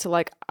related to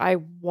like, I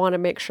want to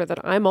make sure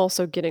that I'm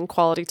also getting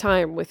quality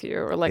time with you,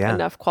 or like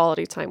enough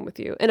quality time with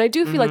you. And I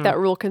do feel like that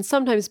rule can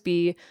sometimes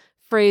be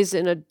phrased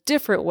in a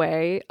different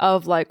way,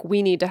 of like,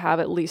 we need to have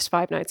at least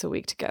 5 nights a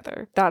week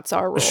together. That's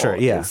our rule. Sure.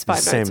 Yeah. Is 5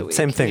 nights a week.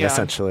 Same thing,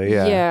 essentially.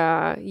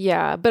 Yeah.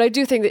 Yeah. But I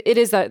do think that it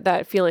is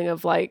that feeling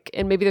of like,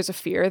 and maybe there's a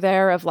fear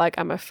there of like,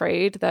 I'm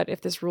afraid that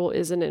if this rule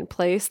isn't in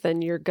place,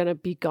 then you're going to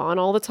be gone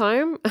all the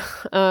time.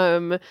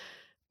 And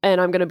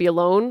I'm going to be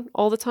alone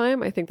all the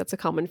time. I think that's a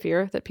common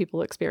fear that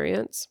people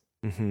experience.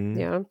 Mm-hmm.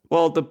 Yeah.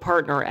 Well, the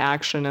partner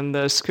action in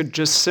this could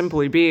just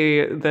simply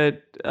be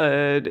that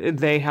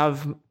they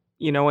have,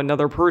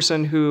 another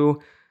person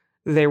who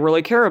they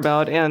really care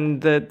about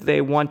and that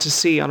they want to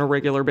see on a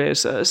regular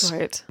basis.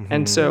 Right. Mm-hmm.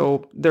 And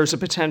so there's a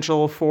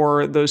potential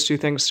for those two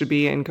things to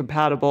be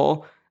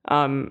incompatible.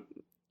 The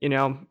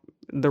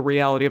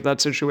reality of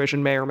that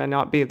situation may or may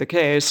not be the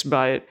case,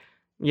 but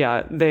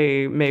yeah,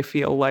 they may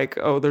feel like,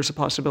 oh, there's a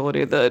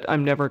possibility that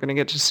I'm never going to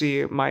get to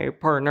see my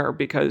partner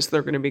because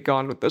they're going to be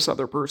gone with this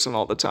other person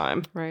all the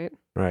time. Right.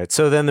 Right.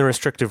 So then the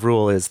restrictive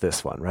rule is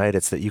this one, right?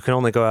 It's that you can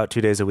only go out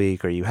 2 days a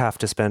week, or you have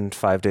to spend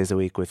 5 days a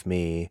week with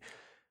me.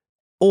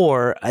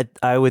 Or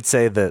I would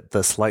say that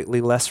the slightly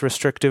less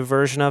restrictive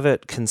version of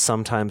it can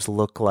sometimes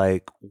look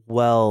like,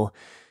 well,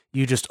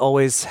 you just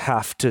always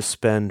have to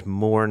spend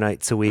more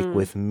nights a week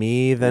with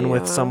me than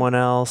with someone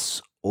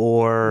else.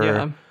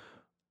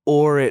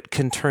 Or it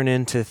can turn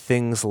into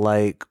things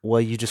like,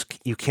 well,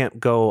 you can't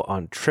go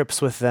on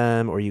trips with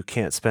them, or you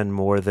can't spend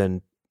more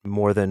than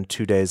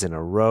 2 days in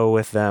a row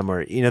with them,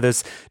 or,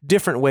 there's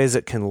different ways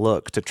it can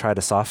look to try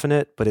to soften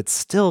it, but it's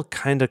still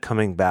kind of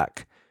coming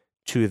back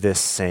to this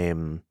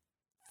same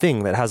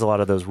thing that has a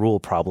lot of those rule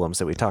problems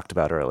that we talked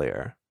about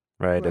earlier,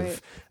 right? Right.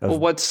 Of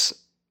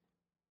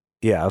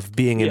of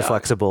being Yeah.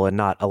 inflexible and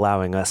not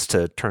allowing us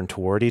to turn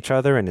toward each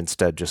other, and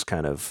instead just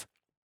kind of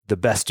the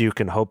best you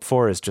can hope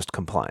for is just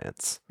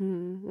compliance.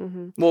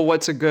 Mm-hmm. Well,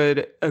 what's a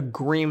good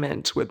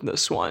agreement with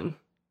this one?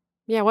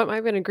 Yeah, what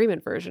might be an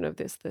agreement version of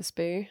this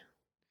be?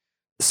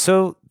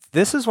 So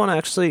this is one I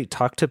actually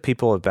talk to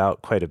people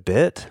about quite a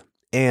bit,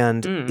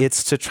 and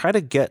it's to try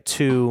to get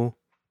to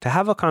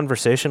have a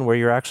conversation where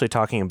you're actually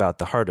talking about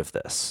the heart of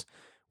this,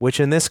 which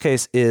in this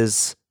case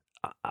is,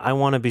 I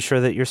want to be sure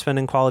that you're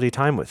spending quality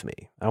time with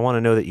me. I want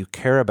to know that you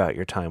care about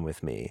your time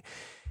with me.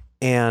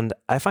 And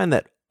I find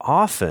that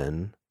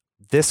often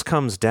this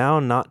comes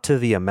down not to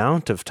the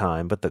amount of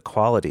time, but the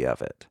quality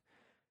of it.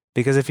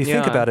 Because if you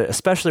think about it,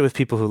 especially with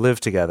people who live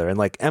together, and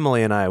like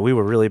Emily and I, we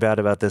were really bad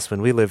about this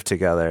when we lived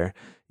together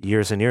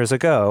years and years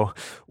ago,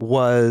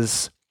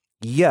 was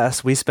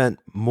yes, we spent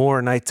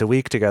more nights a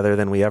week together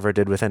than we ever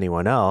did with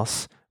anyone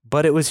else,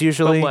 but it was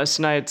usually less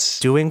nights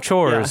doing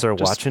chores or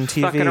just watching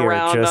TV fucking or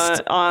around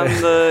just on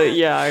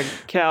the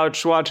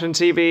couch watching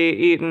TV,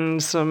 eating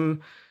some,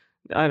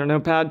 I don't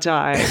know, pad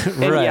thai. And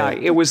Right.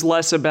 it was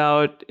less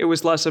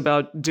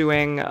about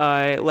doing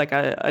like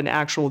an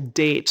actual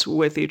date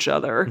with each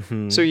other.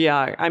 Mm-hmm. So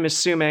I'm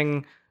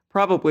assuming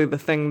probably the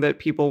thing that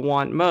people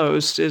want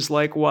most is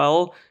like,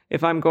 well,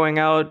 if I'm going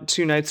out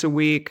 2 nights a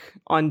week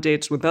on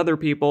dates with other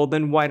people,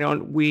 then why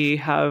don't we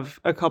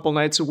have a couple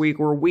nights a week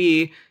where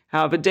we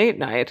have a date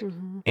night?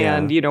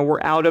 And,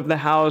 we're out of the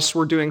house,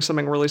 we're doing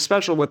something really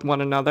special with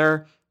one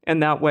another.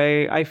 And that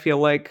way I feel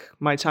like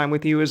my time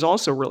with you is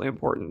also really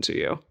important to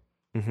you.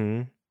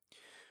 Mm-hmm.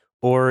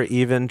 Or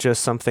even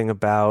just something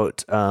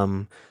about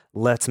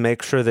let's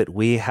make sure that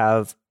we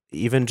have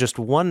even just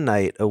one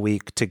night a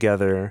week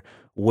together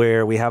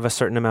where we have a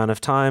certain amount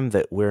of time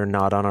that we're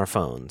not on our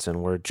phones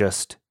and we're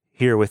just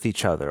here with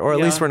each other, or at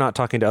least we're not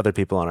talking to other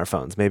people on our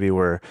phones. Maybe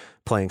we're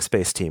playing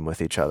Space Team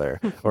with each other,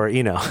 or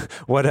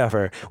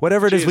whatever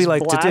it is we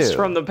like to do.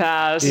 From the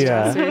past.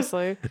 Yeah.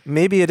 Seriously.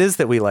 Maybe it is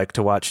that we like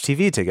to watch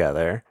TV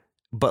together,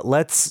 but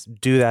let's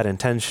do that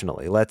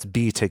intentionally. Let's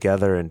be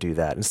together and do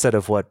that instead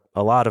of what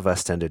a lot of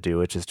us tend to do,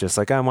 which is just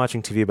like, I'm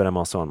watching TV, but I'm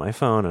also on my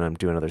phone and I'm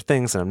doing other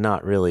things and I'm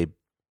not really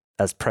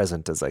as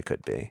present as I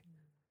could be.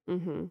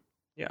 Mm-hmm.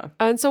 Yeah.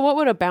 And so what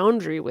would a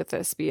boundary with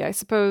this be? I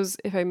suppose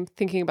if I'm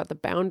thinking about the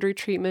boundary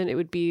treatment, it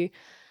would be,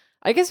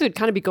 I guess it would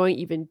kind of be going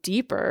even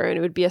deeper, and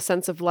it would be a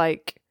sense of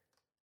like,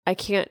 I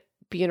can't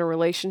be in a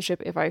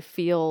relationship if I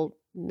feel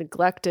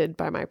neglected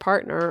by my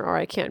partner, or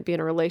I can't be in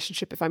a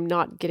relationship if I'm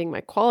not getting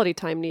my quality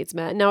time needs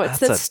met. Now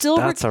that's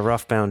a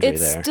rough boundary it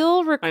there.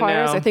 still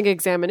requires, I know. I think,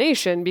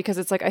 examination, because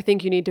it's like, I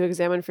think you need to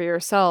examine for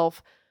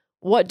yourself,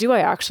 what do I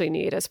actually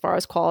need as far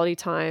as quality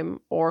time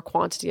or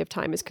quantity of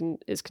time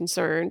is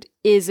concerned?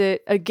 Is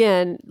it,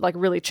 again, like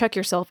really check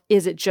yourself,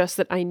 is it just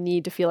that I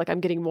need to feel like I'm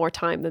getting more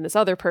time than this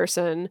other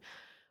person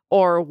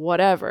or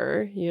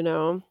whatever,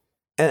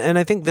 And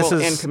I think this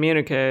is... And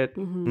communicate.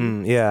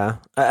 yeah.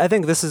 I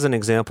think this is an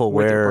example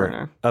With your where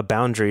partner. a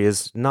boundary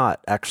is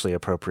not actually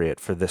appropriate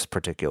for this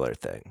particular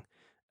thing.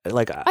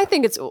 Like, I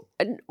think it's,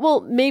 well,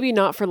 maybe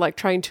not for like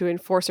trying to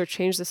enforce or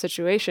change the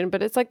situation,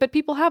 but it's like, but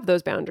people have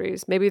those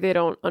boundaries. Maybe they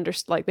don't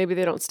maybe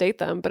they don't state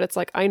them, but it's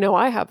like, I know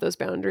I have those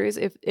boundaries.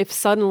 If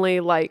suddenly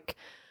like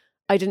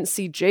I didn't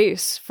see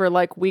Jace for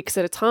like weeks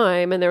at a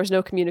time and there was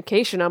no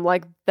communication, I'm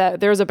like,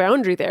 that there's a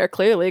boundary there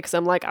clearly. Cause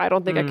I'm like, I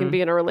don't think I can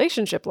be in a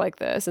relationship like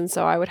this. And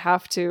so I would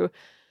have to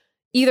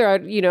either,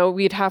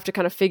 we'd have to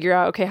kind of figure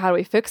out, okay, how do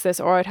we fix this?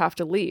 Or I'd have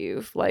to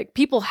leave. Like,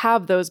 people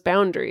have those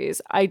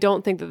boundaries. I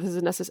don't think that this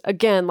is necessary.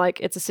 Again,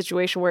 like, it's a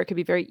situation where it could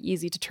be very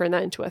easy to turn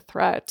that into a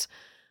threat.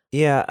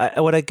 yeah,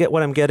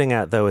 what I'm getting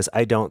at though is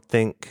I don't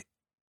think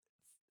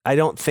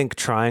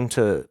trying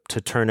to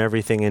turn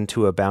everything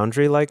into a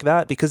boundary like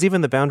that, because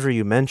even the boundary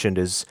you mentioned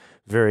is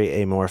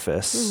very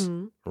amorphous,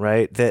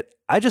 right? That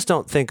I just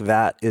don't think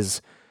that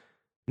is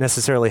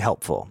necessarily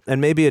helpful.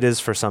 And maybe it is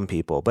for some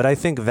people, but I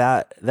think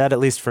that at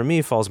least for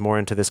me falls more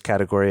into this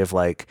category of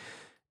like,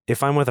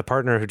 if I'm with a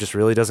partner who just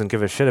really doesn't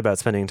give a shit about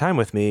spending time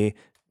with me,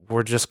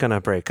 we're just going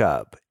to break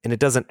up. And it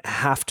doesn't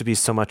have to be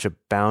so much a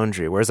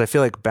boundary. Whereas I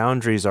feel like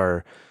boundaries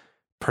are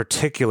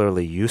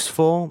particularly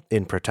useful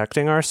in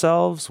protecting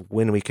ourselves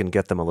when we can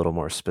get them a little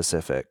more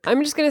specific.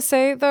 I'm just going to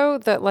say, though,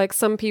 that like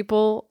some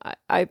people,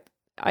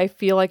 I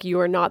feel like you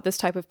are not this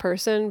type of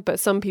person, but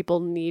some people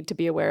need to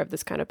be aware of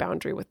this kind of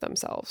boundary with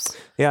themselves.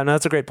 Yeah, no,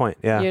 that's a great point.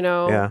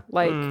 Yeah.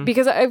 Like,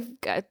 because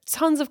I've got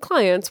tons of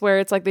clients where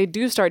it's like they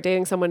do start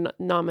dating someone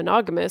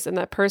non-monogamous and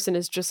that person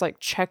is just like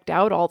checked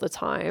out all the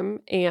time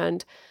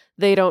and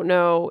they don't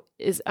know,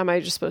 am I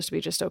just supposed to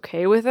be just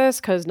okay with this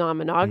because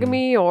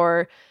non-monogamy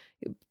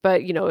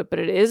but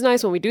it is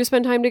nice when we do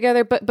spend time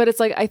together. But it's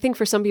like, I think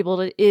for some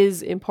people it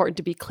is important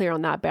to be clear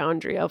on that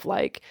boundary of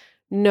like,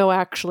 no,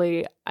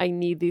 actually, I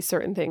need these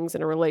certain things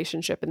in a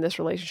relationship and this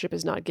relationship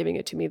is not giving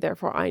it to me.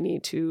 Therefore, I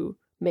need to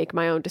make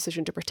my own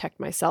decision to protect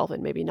myself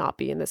and maybe not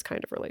be in this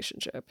kind of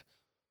relationship.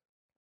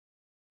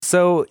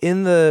 So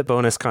in the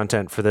bonus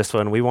content for this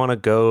one, we want to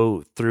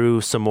go through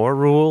some more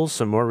rules,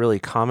 some more really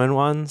common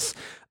ones.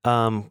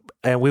 And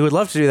we would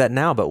love to do that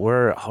now, but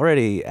we're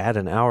already at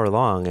an hour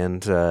long,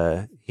 and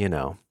we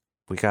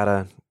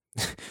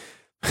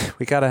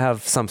gotta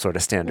have some sort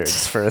of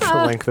standards for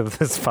the length of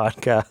this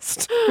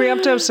podcast. We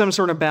have to have some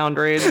sort of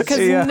boundaries. Because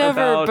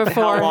never about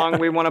before how long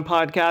we want to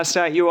podcast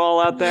at you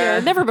all out there.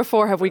 Yeah, never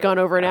before have we gone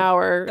over an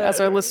hour, as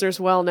our listeners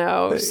well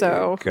know.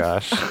 So,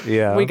 gosh,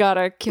 yeah, we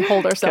gotta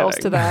hold ourselves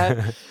to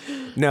that.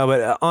 No,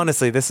 but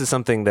honestly, this is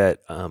something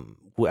that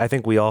I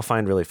think we all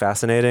find really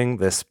fascinating.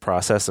 This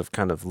process of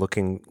kind of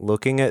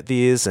looking at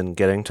these and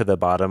getting to the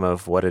bottom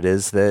of what it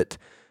is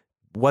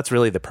what's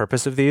really the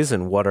purpose of these,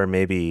 and what are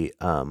maybe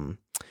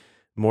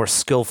more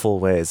skillful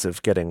ways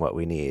of getting what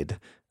we need.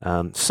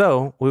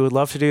 So we would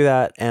love to do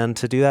that, and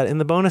to do that in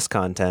the bonus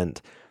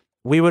content.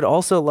 We would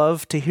also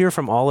love to hear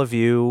from all of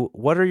you.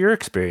 What are your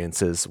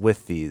experiences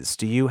with these?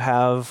 Do you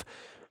have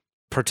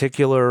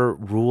particular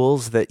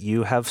rules that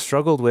you have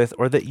struggled with,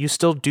 or that you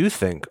still do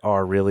think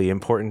are really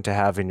important to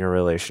have in your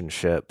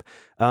relationship?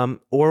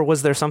 Or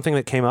was there something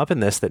that came up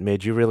in this that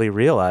made you really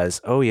realize,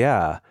 oh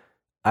yeah,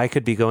 I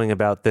could be going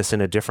about this in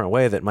a different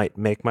way that might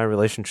make my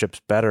relationships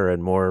better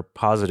and more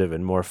positive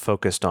and more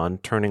focused on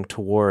turning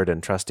toward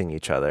and trusting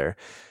each other?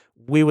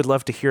 We would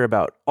love to hear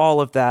about all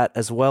of that,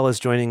 as well as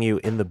joining you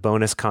in the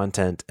bonus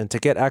content. And to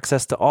get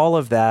access to all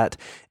of that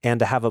and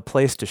to have a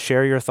place to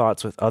share your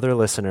thoughts with other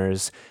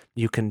listeners,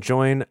 you can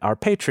join our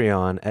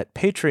Patreon at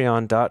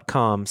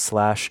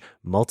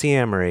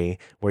patreon.com/multiamory,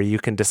 where you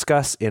can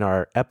discuss in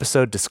our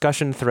episode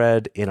discussion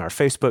thread, in our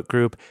Facebook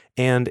group,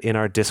 and in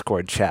our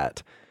Discord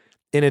chat.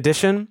 In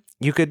addition,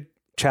 you could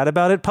chat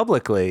about it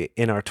publicly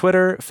in our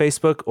Twitter,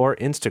 Facebook, or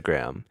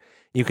Instagram.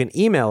 You can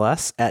email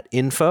us at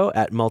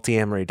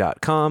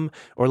info@multiamory.com,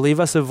 or leave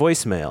us a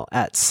voicemail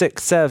at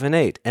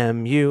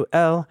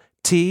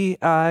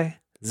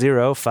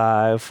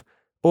 678-MULTI-05,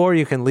 or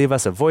you can leave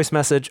us a voice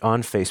message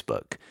on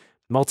Facebook.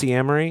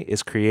 Multiamory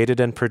is created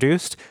and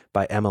produced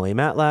by Emily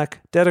Matlack,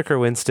 Dedeker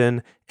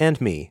Winston,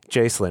 and me,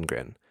 Jace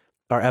Lindgren.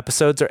 Our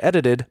episodes are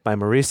edited by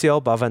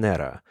Mauricio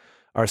Bavanera.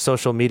 Our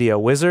social media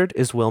wizard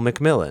is Will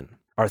McMillan.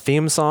 Our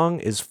theme song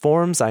is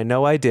Forms I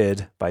Know I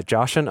Did by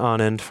Josh and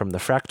Anand from the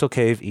Fractal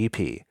Cave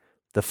EP.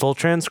 The full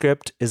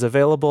transcript is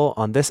available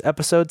on this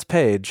episode's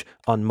page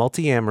on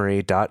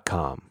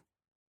multiamory.com.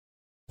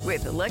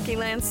 With the Lucky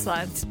Land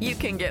Slots, you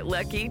can get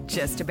lucky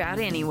just about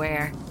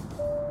anywhere.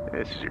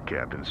 This is your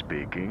captain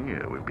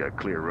speaking. We've got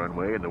clear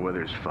runway and the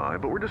weather's fine,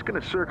 but we're just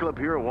going to circle up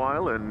here a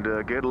while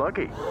and get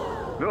lucky.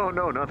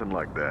 No, nothing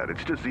like that.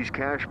 It's just these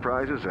cash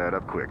prizes add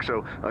up quick.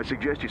 So I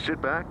suggest you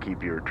sit back,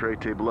 keep your tray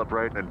table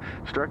upright, and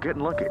start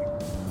getting lucky.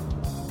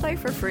 Play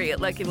for free at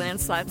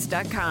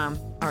LuckyLandSlots.com.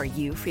 Are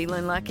you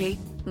feeling lucky?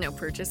 No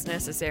purchase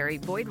necessary.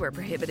 Void where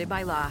prohibited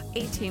by law.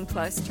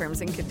 18+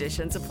 terms and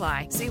conditions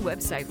apply. See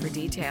website for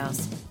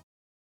details.